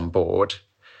gets on board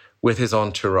with his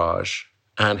entourage,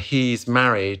 and he's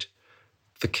married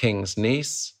the king's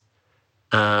niece.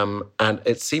 And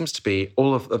it seems to be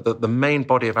all of the main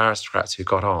body of aristocrats who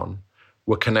got on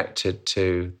were connected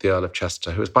to the Earl of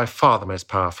Chester, who was by far the most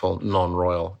powerful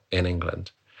non-royal in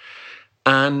England.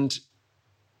 And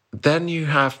then you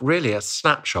have really a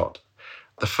snapshot.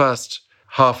 The first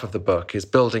half of the book is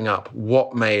building up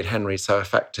what made Henry so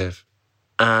effective.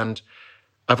 And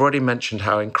I've already mentioned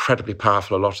how incredibly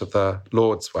powerful a lot of the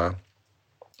lords were.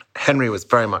 Henry was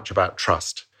very much about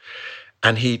trust.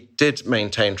 And he did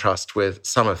maintain trust with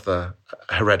some of the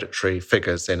hereditary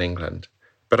figures in England.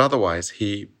 But otherwise,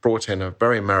 he brought in a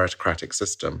very meritocratic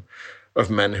system of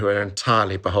men who are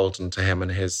entirely beholden to him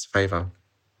and his favour.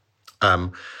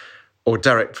 Or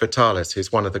Derek Vitalis,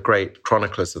 who's one of the great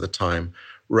chroniclers of the time,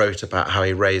 wrote about how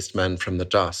he raised men from the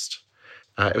dust.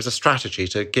 It was a strategy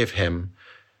to give him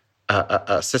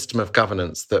a system of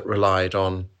governance that relied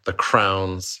on the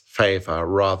crown's favour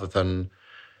rather than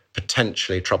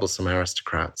potentially troublesome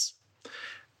aristocrats.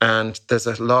 And there's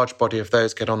a large body of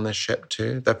those get on this ship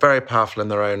too. They're very powerful in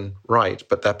their own right,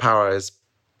 but their power is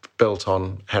built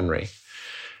on Henry,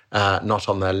 not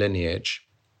on their lineage.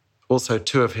 Also,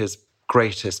 two of his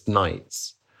greatest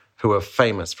knights, who were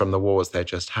famous from the wars they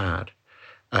just had,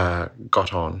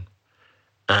 got on.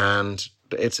 And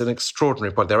it's an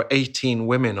extraordinary body. There are 18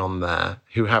 women on there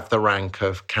who have the rank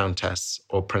of countess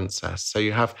or princess. So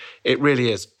it really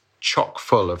is chock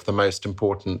full of the most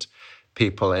important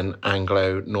people in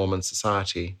Anglo-Norman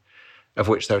society, of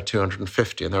which there are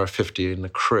 250, and there are 50 in the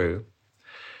crew.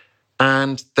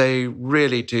 And they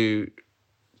really do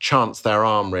chance their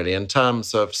arm, really, in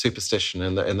terms of superstition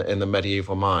in the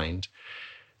medieval mind.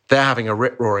 They're having a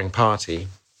rip-roaring party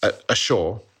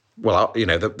ashore. Well,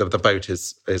 the boat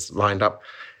is lined up.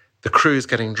 The crew's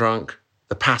getting drunk.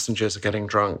 The passengers are getting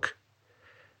drunk.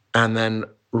 And then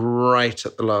right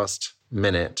at the last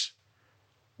minute,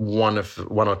 one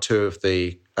or two of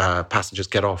the passengers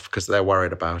get off because they're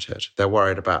worried about it. They're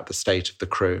worried about the state of the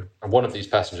crew. And one of these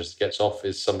passengers that gets off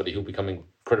is somebody who'll become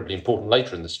incredibly important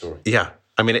later in the story. Yeah.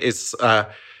 I mean, it is...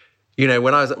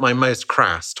 when I was at my most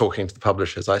crass talking to the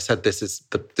publishers, I said this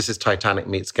is Titanic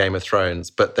meets Game of Thrones,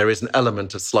 but there is an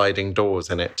element of sliding doors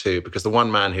in it too, because the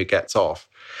one man who gets off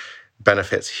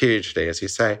benefits hugely, as you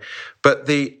say. But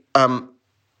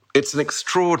it's an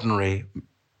extraordinary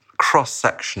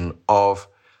cross-section of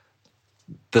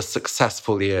the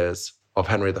successful years of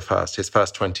Henry I. His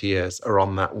first 20 years are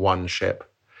on that one ship.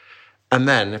 And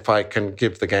then, if I can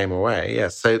give the game away,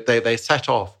 yes, so they set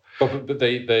off. But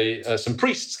they some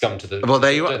priests come to the... Well,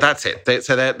 there you are. That's it.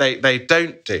 They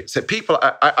don't do... So people...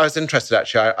 I was interested,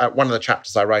 actually. One of the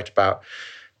chapters I write about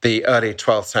the early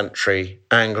 12th century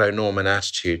Anglo-Norman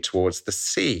attitude towards the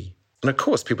sea. And of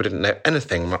course, people didn't know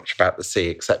anything much about the sea,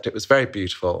 except it was very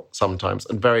beautiful sometimes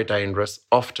and very dangerous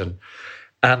often.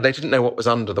 And they didn't know what was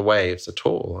under the waves at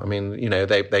all. I mean,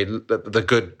 the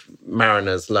good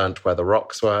mariners learnt where the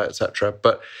rocks were, etc.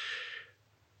 But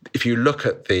if you look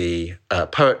at the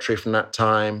poetry from that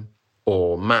time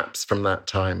or maps from that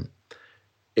time,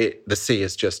 the sea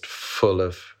is just full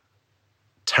of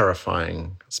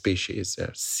terrifying species.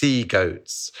 Sea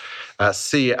goats,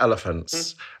 sea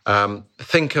elephants.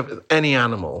 Think of any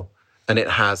animal and it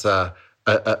has a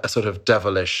a sort of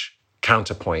devilish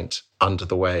counterpoint under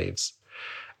the waves.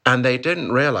 And they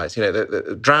didn't realize,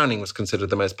 that drowning was considered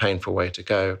the most painful way to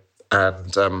go.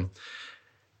 And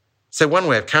so one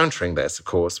way of countering this, of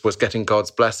course, was getting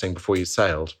God's blessing before you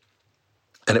sailed.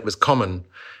 And it was common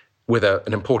with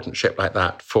an important ship like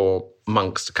that for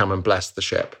monks to come and bless the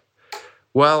ship.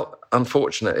 Well,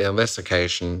 unfortunately, on this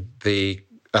occasion, the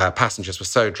passengers were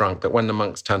so drunk that when the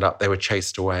monks turned up, they were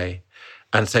chased away.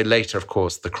 And so later, of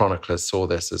course, the chroniclers saw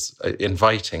this as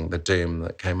inviting the doom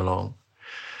that came along.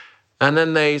 And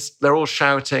then they're all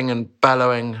shouting and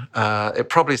bellowing. It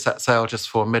probably set sail just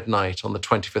for midnight on the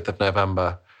 25th of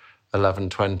November,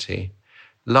 1120.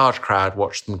 Large crowd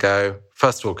watched them go.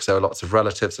 First of all, because there were lots of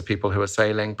relatives of people who were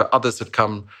sailing, but others had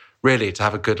come really to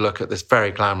have a good look at this very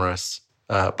glamorous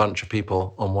bunch of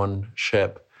people on one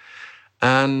ship.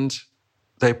 And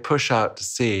they push out to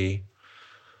sea.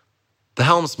 The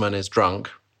helmsman is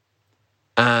drunk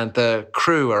and the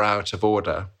crew are out of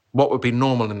order. What would be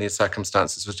normal in these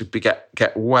circumstances was to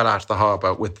get well out of the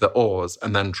harbour with the oars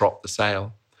and then drop the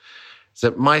sail.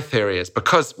 So my theory is,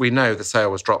 because we know the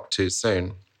sail was dropped too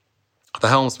soon, the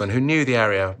helmsman, who knew the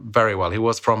area very well, he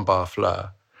was from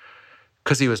Barfleur,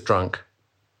 because he was drunk,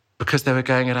 because they were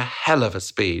going at a hell of a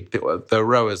speed, the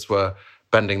rowers were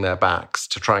bending their backs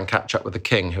to try and catch up with the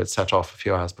king who had set off a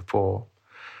few hours before.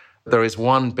 There is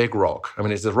one big rock. I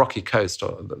mean, it's a rocky coast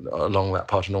along that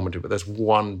part of Normandy, but there's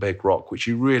one big rock which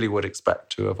you really would expect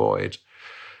to avoid,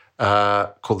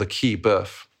 called the Quai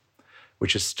Boeuf,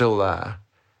 which is still there.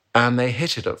 And they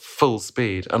hit it at full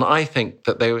speed. And I think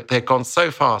that they had gone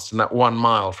so fast in that 1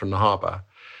 mile from the harbour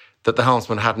that the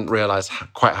helmsman hadn't realised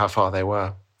quite how far they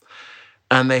were.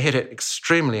 And they hit it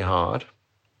extremely hard.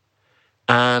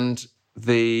 And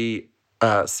the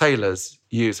sailors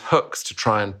use hooks to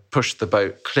try and push the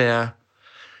boat clear.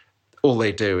 All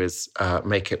they do is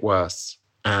make it worse.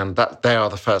 And they are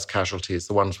the first casualties,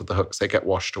 the ones with the hooks. They get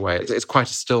washed away. It's quite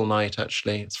a still night,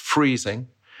 actually. It's freezing.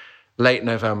 Late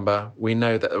November, we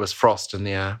know that there was frost in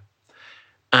the air.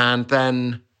 And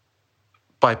then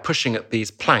by pushing at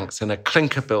these planks in a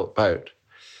clinker-built boat,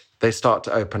 they start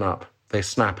to open up. They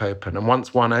snap open. And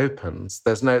once one opens,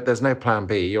 there's no plan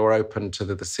B. You're open to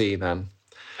the sea then.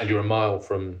 And you're a mile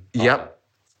from... Yep.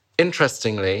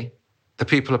 Interestingly, the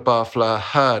people of Barfleur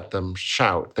heard them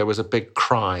shout. There was a big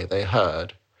cry they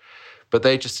heard. But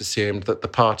they just assumed that the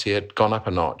party had gone up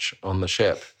a notch on the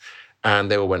ship.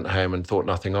 And they all went home and thought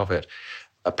nothing of it.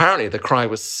 Apparently, the cry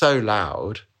was so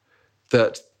loud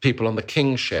that people on the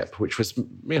King's ship, which was,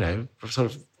 sort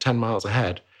of 10 miles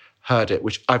ahead, heard it,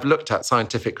 which I've looked at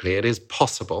scientifically. It is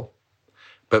possible,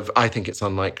 but I think it's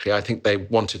unlikely. I think they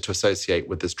wanted to associate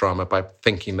with this drama by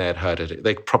thinking they had heard it.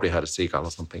 They probably heard a seagull or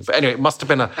something. But anyway, it must have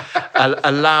been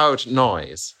a loud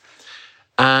noise.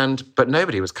 But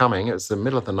nobody was coming. It was the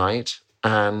middle of the night,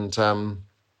 and...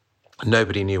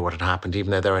 nobody knew what had happened, even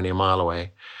though they're only a mile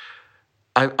away.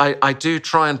 I do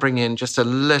try and bring in just a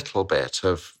little bit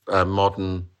of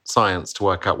modern science to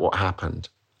work out what happened.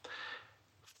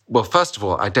 Well, first of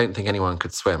all, I don't think anyone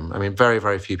could swim. I mean, very,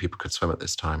 very few people could swim at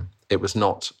this time. It was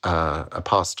not a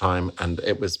pastime, and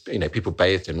it was, people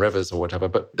bathed in rivers or whatever,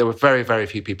 but there were very, very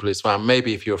few people who swam.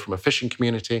 Maybe if you were from a fishing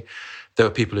community, there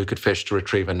were people who could fish to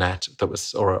retrieve a net that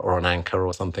was, or an anchor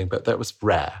or something, but that was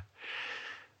rare.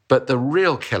 But the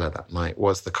real killer that night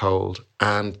was the cold.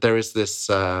 And there is this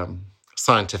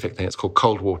scientific thing, it's called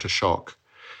cold water shock.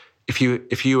 If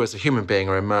you as a human being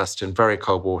are immersed in very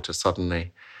cold water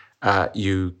suddenly,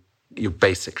 you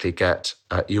basically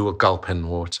you will gulp in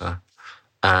water,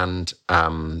 and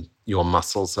your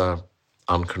muscles are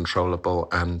uncontrollable.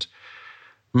 And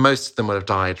most of them would have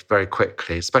died very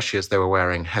quickly, especially as they were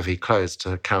wearing heavy clothes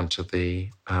to counter the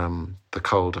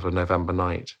cold of a November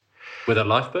night. Were there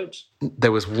lifeboats?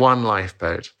 There was one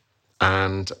lifeboat.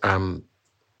 And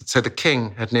so the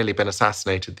king had nearly been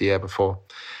assassinated the year before.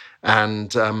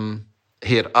 And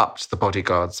he had upped the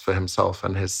bodyguards for himself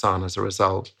and his son as a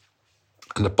result.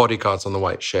 And the bodyguards on the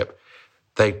White Ship,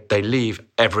 they leave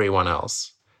everyone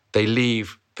else. They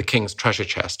leave the king's treasure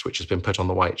chest, which has been put on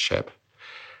the White Ship.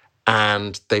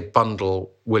 And they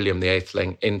bundle William the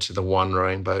Atheling into the one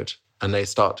rowing boat. And they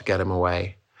start to get him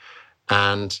away.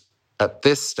 And at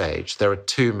this stage, there are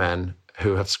two men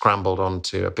who have scrambled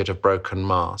onto a bit of broken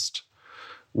mast.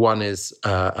 One is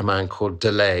a man called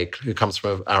de Laigle, who comes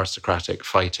from an aristocratic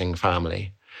fighting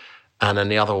family. And then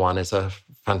the other one is a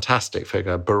fantastic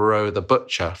figure, Barreau the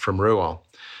Butcher from Rouen,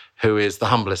 who is the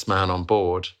humblest man on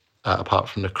board, apart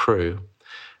from the crew.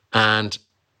 And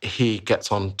he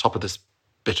gets on top of this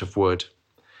bit of wood.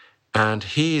 And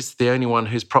he's the only one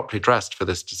who's properly dressed for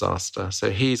this disaster. So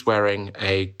he's wearing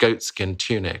a goatskin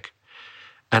tunic.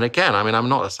 And again, I mean, I'm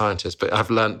not a scientist, but I've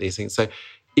learned these things. So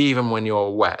even when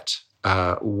you're wet,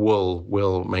 wool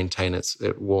will maintain its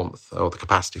warmth, or the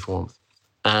capacity for warmth.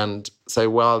 And so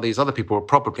while these other people were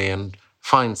probably in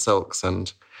fine silks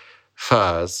and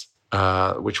furs,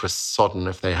 which were sodden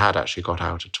if they had actually got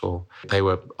out at all, they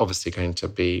were obviously going to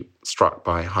be struck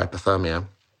by hypothermia.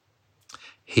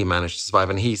 He managed to survive,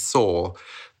 and he saw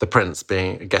the prince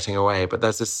getting away. But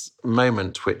there's this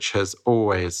moment which has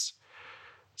always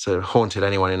sort of haunted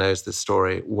anyone who knows this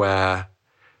story, where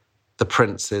the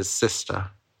prince's sister,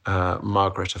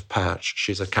 Margaret of Perche,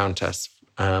 she's a countess,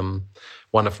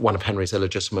 one of Henry's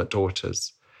illegitimate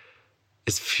daughters,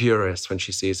 is furious when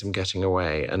she sees him getting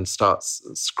away and starts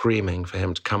screaming for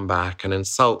him to come back and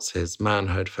insults his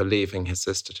manhood for leaving his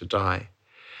sister to die.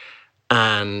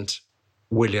 And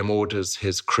William orders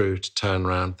his crew to turn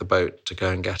around the boat to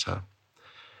go and get her.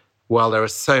 Well, there are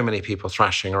so many people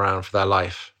thrashing around for their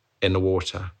life in the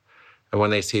water. And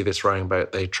when they see this rowing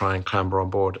boat, they try and clamber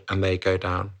on board, and they go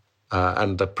down.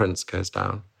 And the prince goes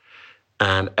down.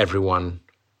 And everyone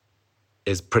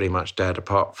is pretty much dead,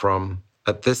 apart from,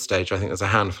 at this stage, I think there's a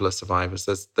handful of survivors.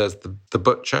 There's the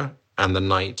butcher and the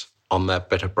knight on their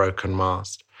bit of broken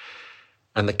mast.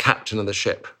 And the captain of the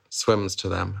ship swims to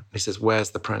them. And he says,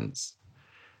 "Where's the prince?"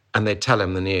 And they tell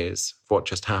him the news of what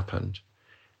just happened.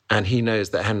 And he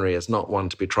knows that Henry is not one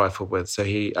to be trifled with, so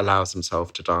he allows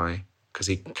himself to die, because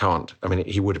he can't. I mean,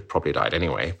 he would have probably died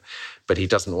anyway, but he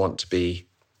doesn't want to be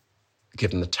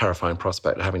given the terrifying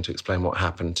prospect of having to explain what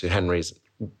happened to Henry's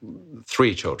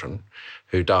 3 children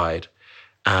who died.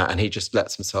 And he just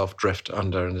lets himself drift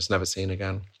under and is never seen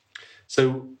again.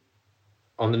 So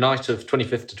on the night of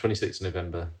 25th to 26th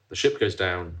November, the ship goes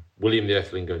down, William the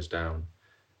Earthling goes down,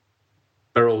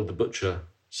 Berold the Butcher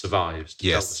survives to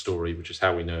tell the story, which is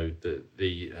how we know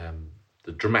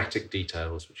the dramatic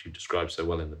details which you described so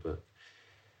well in the book.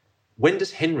 When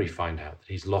does Henry find out that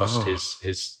he's lost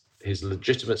his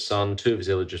legitimate son, 2 of his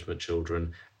illegitimate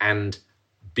children, and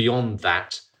beyond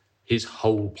that, his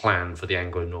whole plan for the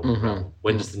Anglo-Norman realm?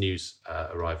 When does the news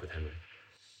arrive with Henry?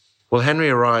 Well, Henry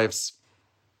arrives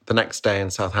the next day in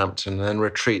Southampton and then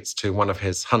retreats to one of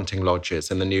his hunting lodges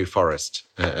in the New Forest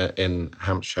in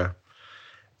Hampshire.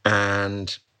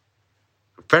 And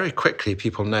very quickly,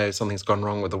 people know something's gone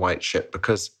wrong with the White Ship,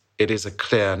 because it is a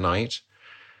clear night.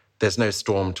 There's no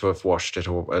storm to have washed it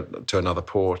or to another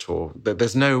port, or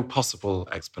there's no possible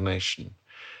explanation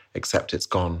except it's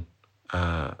gone.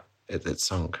 It's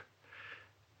sunk.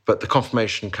 But the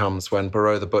confirmation comes when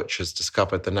Berold the Butcher's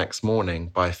discovered the next morning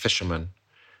by fishermen,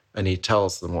 and he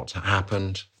tells them what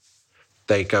happened.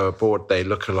 They go aboard, they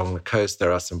look along the coast,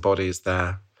 there are some bodies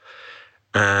there.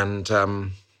 And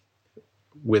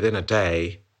within a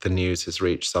day, the news has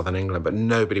reached southern England, but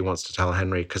nobody wants to tell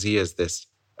Henry, because he is this,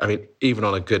 I mean, even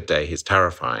on a good day, he's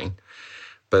terrifying,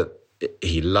 but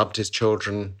he loved his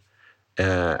children,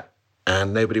 and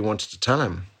nobody wanted to tell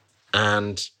him.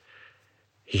 And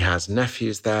he has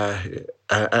nephews there,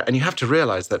 and you have to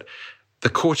realize that the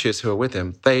courtiers who are with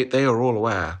him, they are all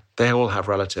aware. They all have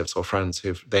relatives or friends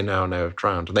who they now know have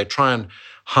drowned, and they try and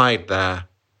hide their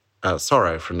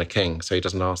sorrow from the king so he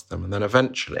doesn't ask them. And then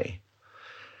eventually,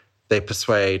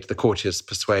 the courtiers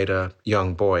persuade a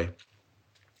young boy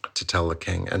to tell the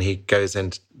king, and he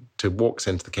walks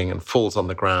into the king and falls on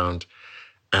the ground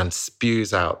and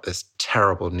spews out this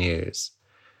terrible news.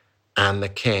 And the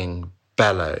king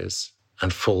bellows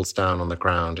and falls down on the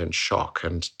ground in shock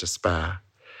and despair,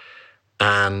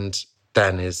 and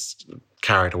then is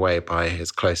carried away by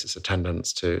his closest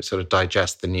attendants to sort of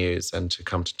digest the news and to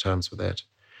come to terms with it.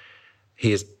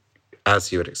 He is,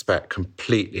 as you would expect,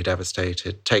 completely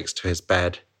devastated, takes to his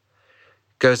bed,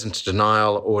 goes into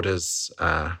denial, orders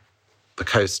the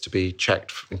coast to be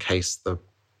checked in case the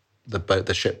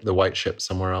White Ship,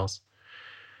 somewhere else.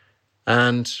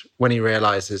 And when he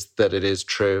realizes that it is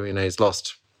true, he's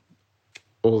lost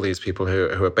all these people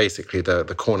who are basically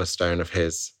the cornerstone of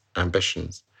his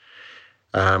ambitions.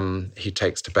 He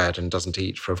takes to bed and doesn't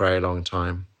eat for a very long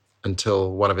time,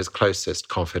 until one of his closest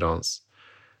confidants,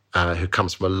 who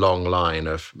comes from a long line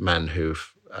of men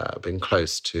who've been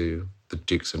close to the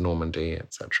Dukes of Normandy,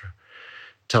 etc.,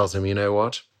 tells him, "You know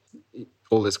what?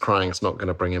 All this crying is not going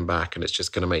to bring him back, and it's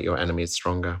just going to make your enemies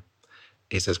stronger."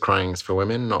 He says, "Crying's for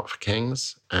women, not for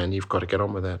kings, and you've got to get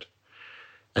on with it."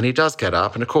 And he does get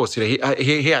up, and of course, he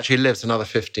actually lives another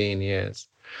 15 years.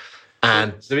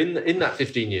 And so in that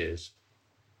 15 years,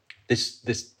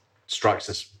 this strikes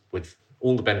us with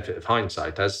all the benefit of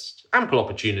hindsight as ample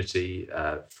opportunity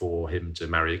for him to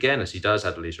marry again, as he does,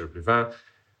 Adelicia of Louvain,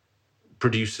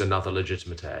 produce another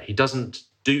legitimate heir. He doesn't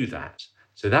do that.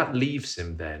 So that leaves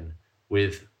him then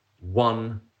with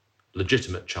one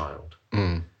legitimate child,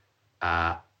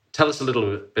 Tell us a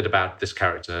little bit about this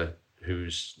character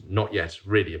who's not yet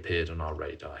really appeared on our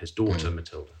radar, his daughter,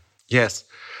 Matilda. Yes.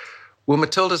 Well,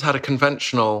 Matilda's had a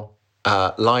conventional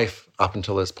life up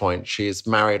until this point. She's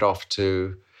married off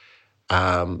to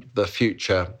the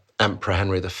future Emperor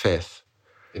Henry V.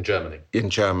 In Germany. In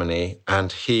Germany.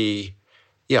 And he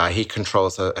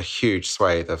controls a huge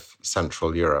swathe of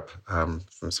Central Europe,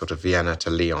 from sort of Vienna to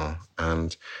Lyon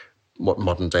and what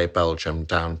modern-day Belgium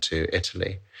down to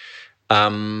Italy.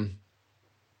 And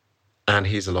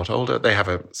he's a lot older. They have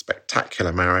a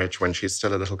spectacular marriage when she's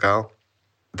still a little girl.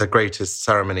 The greatest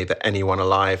ceremony that anyone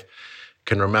alive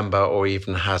can remember or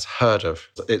even has heard of.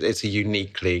 It's a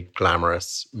uniquely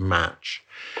glamorous match.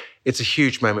 It's a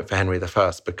huge moment for Henry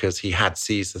I because he had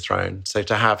seized the throne. So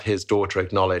to have his daughter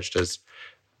acknowledged as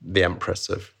the Empress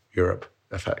of Europe,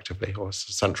 effectively, or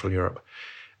Central Europe,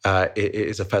 it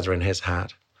is a feather in his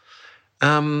hat.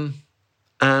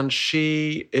 And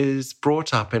she is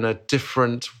brought up in a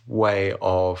different way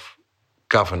of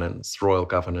governance, royal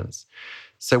governance.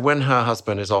 So when her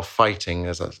husband is off fighting,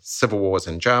 there's a civil wars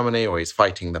in Germany, or he's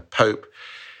fighting the Pope,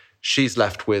 she's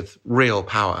left with real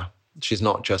power. She's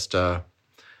not just a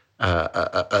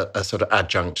sort of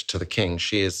adjunct to the king.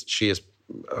 She is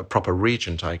a proper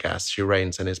regent, I guess. She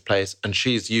reigns in his place, and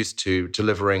she's used to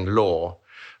delivering law,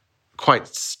 quite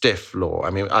stiff law.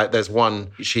 I mean, there's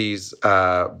one, she's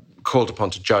called upon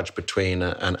to judge between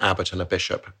an abbot and a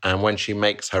bishop, and when she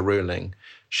makes her ruling,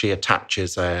 she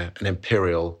attaches an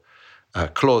imperial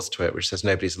clause to it, which says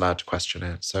nobody's allowed to question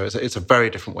it. So it's a very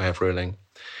different way of ruling.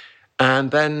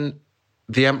 And then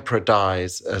the emperor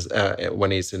dies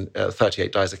when he's in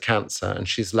 38, dies of cancer, and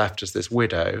she's left as this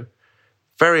widow,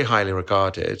 very highly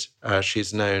regarded.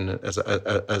 She's known as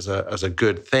a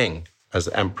good thing as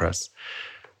empress,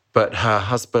 but her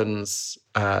husband's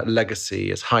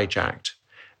legacy is hijacked,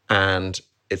 and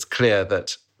it's clear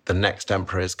that the next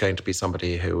emperor is going to be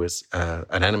somebody who is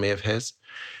an enemy of his.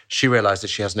 She realizes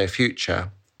she has no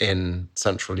future in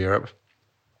Central Europe.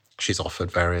 She's offered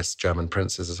various German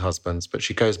princes as husbands, but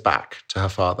she goes back to her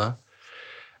father.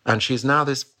 And she's now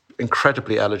this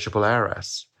incredibly eligible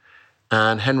heiress.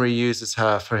 And Henry uses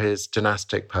her for his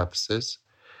dynastic purposes.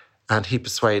 And he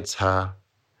persuades her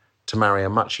to marry a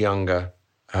much younger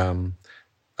man,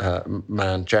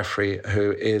 Geoffrey,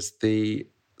 who is the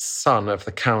son of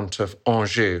the Count of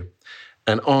Anjou.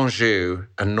 And Anjou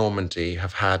and Normandy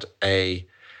have had a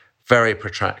very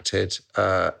protracted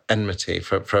enmity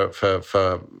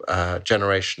for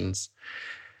generations.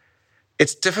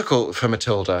 It's difficult for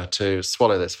Matilda to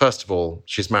swallow this. First of all,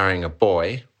 she's marrying a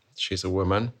boy. She's a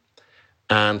woman.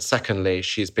 And secondly,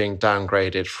 she's being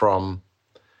downgraded from,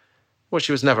 well,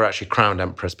 she was never actually crowned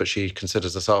empress, but she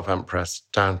considers herself empress,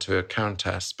 down to a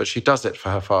countess. But she does it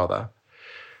for her father.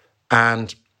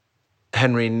 And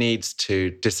Henry needs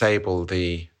to disable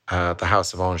the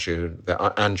House of Anjou, the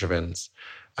Angevins,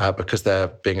 because they're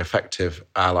being effective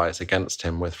allies against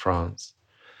him with France.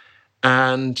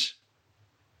 And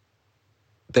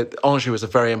that Anjou is a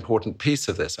very important piece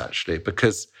of this, actually,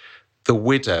 because the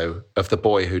widow of the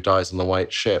boy who dies on the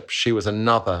White Ship, she was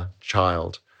another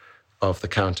child of the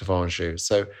Count of Anjou.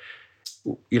 So,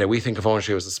 you know, we think of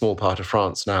Anjou as a small part of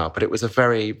France now, but it was a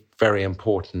very, very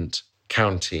important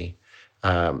county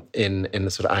in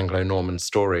the sort of Anglo-Norman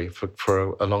story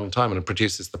for a long time, and it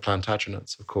produces the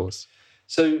Plantagenets, of course.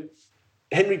 So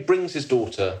Henry brings his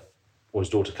daughter, or his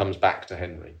daughter comes back to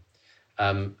Henry,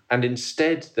 and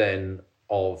instead then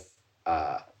of,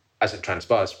 as it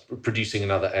transpires, producing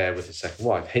another heir with his second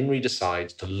wife, Henry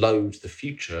decides to load the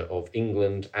future of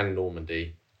England and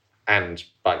Normandy, and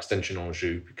by extension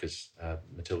Anjou, because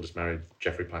Matilda's married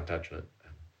Geoffrey Plantagenet,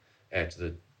 heir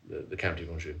to the County of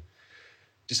Anjou,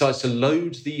 decides to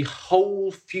load the whole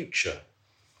future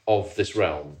of this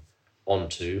realm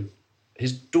onto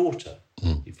his daughter.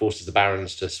 He forces the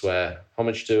barons to swear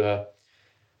homage to her.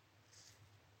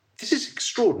 This is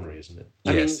extraordinary, isn't it?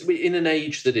 Yes. I mean, in an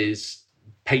age that is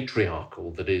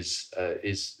patriarchal, that is,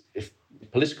 if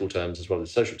political terms as well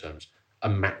as social terms, a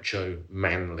macho,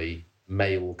 manly,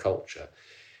 male culture.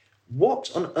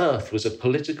 What on earth was a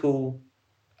political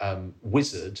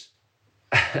wizard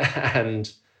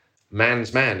and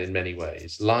man's man in many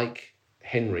ways, like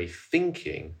Henry,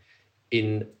 thinking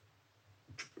in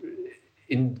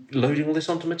loading all this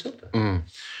onto Matilda?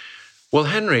 Well,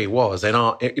 Henry was, in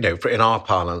our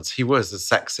parlance, he was as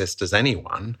sexist as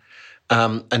anyone.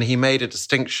 And he made a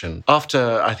distinction.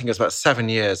 After, I think it was about 7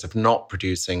 years of not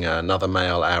producing another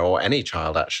male heir, or any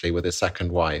child actually, with his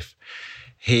second wife,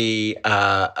 he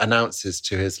announces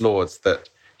to his lords that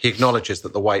he acknowledges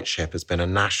that the White Ship has been a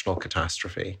national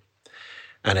catastrophe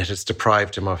and it has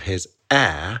deprived him of his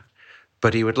heir,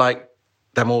 but he would like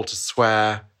them all to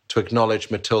swear to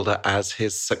acknowledge Matilda as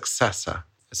his successor.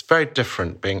 It's very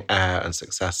different being heir and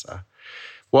successor.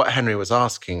 What Henry was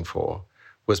asking for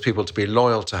was people to be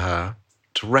loyal to her,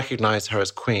 to recognise her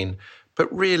as queen,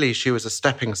 but really she was a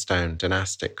stepping stone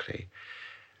dynastically.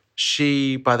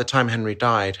 She, by the time Henry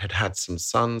died, had had some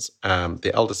sons,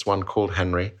 the eldest one called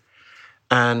Henry,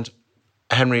 and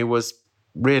Henry was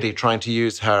really trying to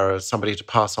use her as somebody to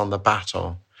pass on the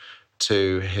baton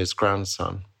to his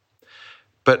grandson.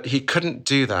 But he couldn't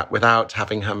do that without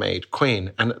having her made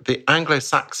queen. And the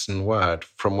Anglo-Saxon word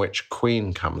from which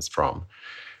queen comes from,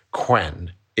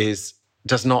 quen,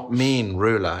 does not mean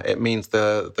ruler. It means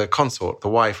the consort, the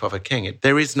wife of a king.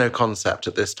 There is no concept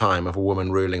at this time of a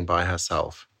woman ruling by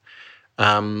herself.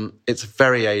 It's a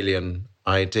very alien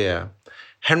idea.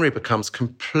 Henry becomes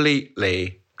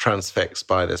completely transfixed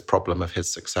by this problem of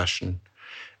his succession.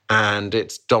 And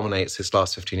it dominates his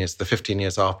last 15 years. The 15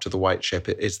 years after the White Ship,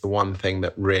 it is the one thing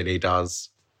that really does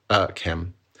irk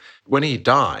him. When he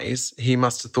dies, he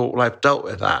must have thought, well, I've dealt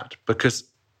with that, because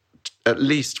at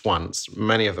least once,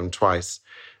 many of them twice,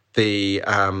 the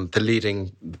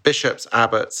leading bishops,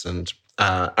 abbots, and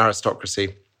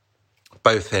aristocracy,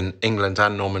 both in England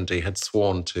and Normandy, had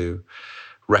sworn to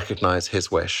recognise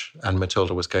his wish, and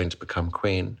Matilda was going to become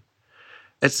queen.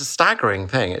 It's a staggering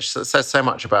thing. It says so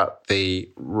much about the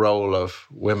role of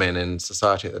women in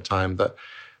society at the time that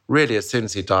really, as soon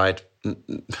as he died,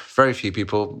 very few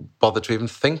people bothered to even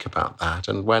think about that.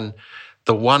 And when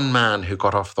the one man who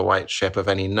got off the White Ship of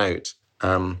any note,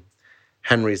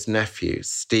 Henry's nephew,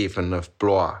 Stephen of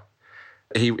Blois,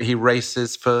 he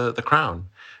races for the crown.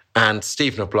 And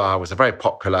Stephen of Blois was a very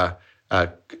popular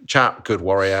chap, good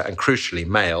warrior, and crucially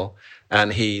male,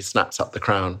 and he snaps up the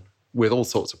crown with all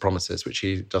sorts of promises, which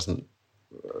he doesn't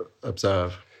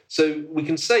observe. So we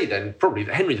can say then probably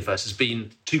that Henry I has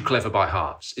been too clever by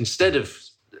halves. Instead of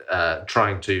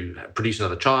trying to produce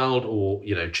another child or,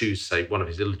 choose, say, one of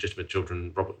his illegitimate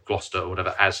children, Robert Gloucester or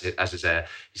whatever, as his heir,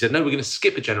 he said, no, we're going to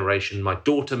skip a generation. My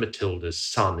daughter Matilda's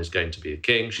son is going to be the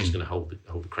king. She's going to hold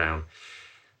the crown.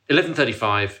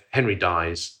 1135, Henry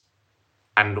dies,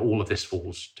 and all of this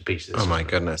falls to pieces. Oh, my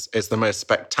goodness. It's the most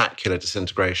spectacular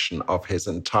disintegration of his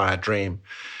entire dream.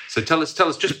 So tell us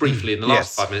just briefly in the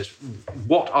last Yes. 5 minutes,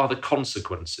 what are the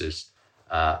consequences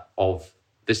of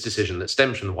this decision that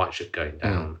stems from the White Ship going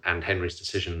down and Henry's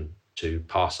decision to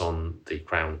pass on the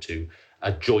crown to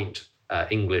a joint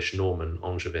English-Norman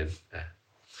Angevin heir?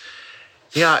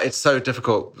 Yeah, it's so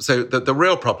difficult. So the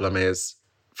real problem is,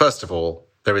 first of all,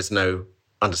 there is no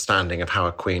understanding of how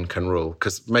a queen can rule,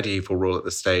 because medieval rule at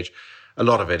this stage, a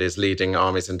lot of it is leading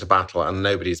armies into battle, and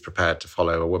nobody's prepared to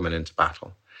follow a woman into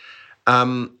battle.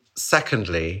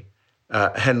 Secondly,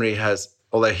 Henry has,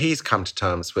 although he's come to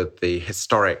terms with the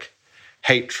historic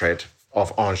hatred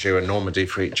of Anjou and Normandy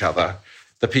for each other,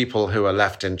 the people who are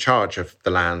left in charge of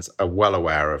the lands are well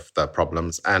aware of the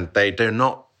problems, and they do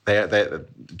not.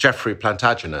 Geoffrey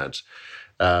Plantagenet,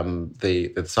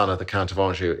 the son of the Count of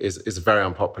Anjou, is a very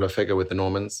unpopular figure with the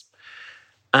Normans.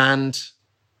 And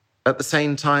at the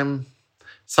same time,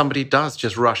 somebody does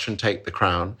just rush and take the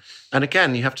crown. And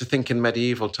again, you have to think in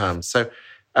medieval terms. So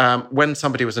when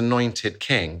somebody was anointed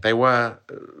king, they were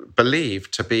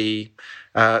believed to be,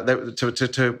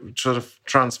 to sort of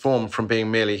transform from being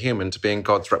merely human to being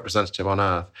God's representative on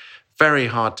earth. Very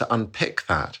hard to unpick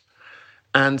that.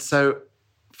 And so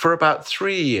for about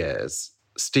 3 years,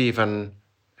 Stephen,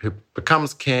 who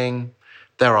becomes king,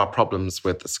 there are problems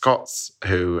with the Scots,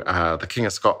 who the King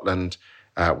of Scotland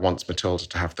wants Matilda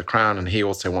to have the crown, and he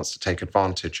also wants to take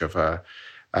advantage of a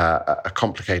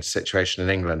complicated situation in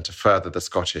England to further the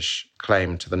Scottish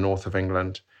claim to the north of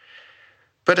England.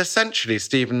 But essentially,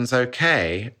 Stephen's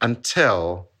okay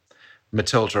until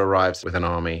Matilda arrives with an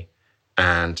army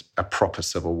and a proper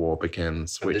civil war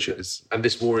begins, And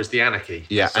this war is the Anarchy.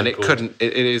 Yeah, and it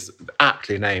is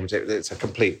aptly named. It's a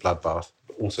complete bloodbath.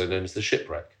 Also known as the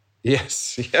Shipwreck.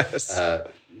 Yes.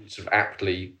 Sort of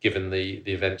aptly given the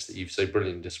events that you've so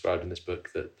brilliantly described in this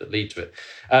book that lead to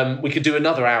it. We could do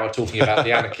another hour talking about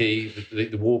the Anarchy,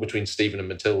 the war between Stephen and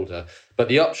Matilda, but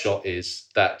the upshot is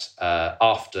that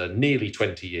after nearly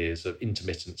 20 years of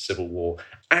intermittent civil war,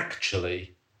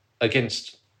 actually,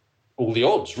 against all the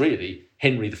odds, really,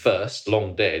 Henry I,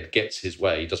 long dead, gets his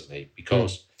way, doesn't he?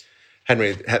 Because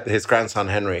his grandson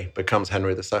Henry becomes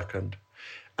Henry II.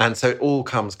 And so it all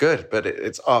comes good, but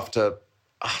it's after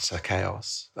utter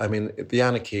chaos. I mean, the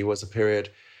Anarchy was a period,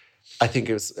 I think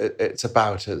it's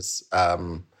about as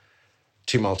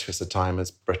tumultuous a time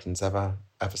as Britain's ever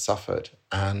suffered.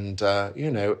 And,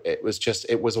 it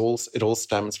all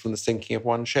stems from the sinking of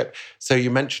one ship. So you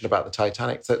mentioned about the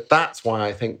Titanic. So that's why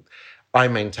I think I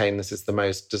maintain this is the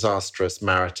most disastrous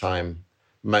maritime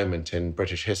moment in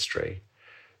British history.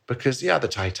 Because, the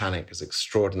Titanic is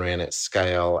extraordinary in its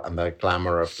scale and the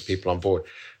glamour of the people on board.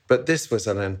 But this was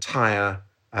an entire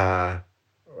a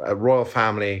royal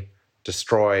family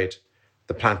destroyed.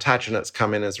 The Plantagenets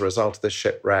come in as a result of this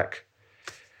shipwreck.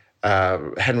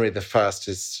 Henry I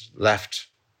is left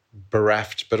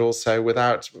bereft, but also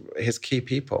without his key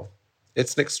people.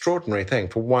 It's an extraordinary thing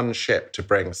for one ship to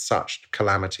bring such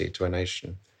calamity to a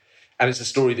nation. And it's a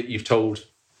story that you've told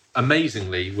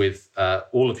amazingly with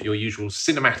all of your usual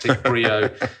cinematic brio,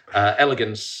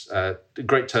 elegance,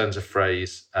 great turns of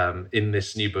phrase in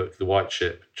this new book, The White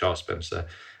Ship, Charles Spencer.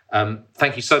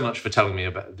 Thank you so much for telling me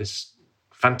about this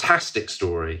fantastic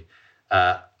story.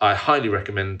 I highly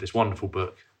recommend this wonderful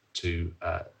book to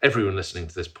everyone listening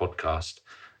to this podcast.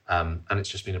 And it's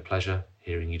just been a pleasure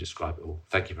hearing you describe it all.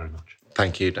 Thank you very much.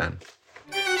 Thank you, Dan.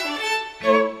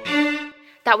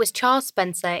 That was Charles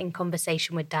Spencer in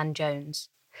conversation with Dan Jones.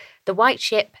 The White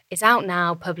Ship is out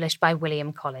now, published by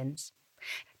William Collins.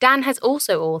 Dan has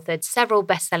also authored several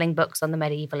best-selling books on the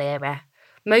medieval era,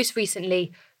 most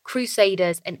recently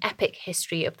Crusaders, An Epic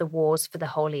History of the Wars for the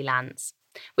Holy Lands,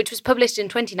 which was published in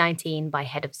 2019 by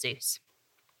Head of Zeus.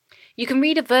 You can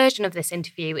read a version of this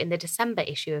interview in the December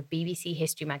issue of BBC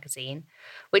History magazine,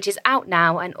 which is out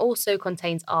now and also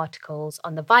contains articles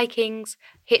on the Vikings,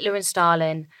 Hitler and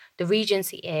Stalin, the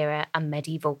Regency era, and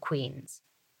medieval queens.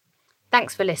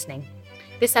 Thanks for listening.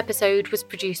 This episode was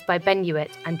produced by Ben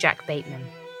Hewitt and Jack Bateman.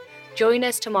 Join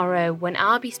us tomorrow when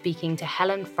I'll be speaking to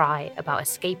Helen Fry about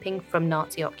escaping from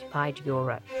Nazi-occupied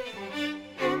Europe.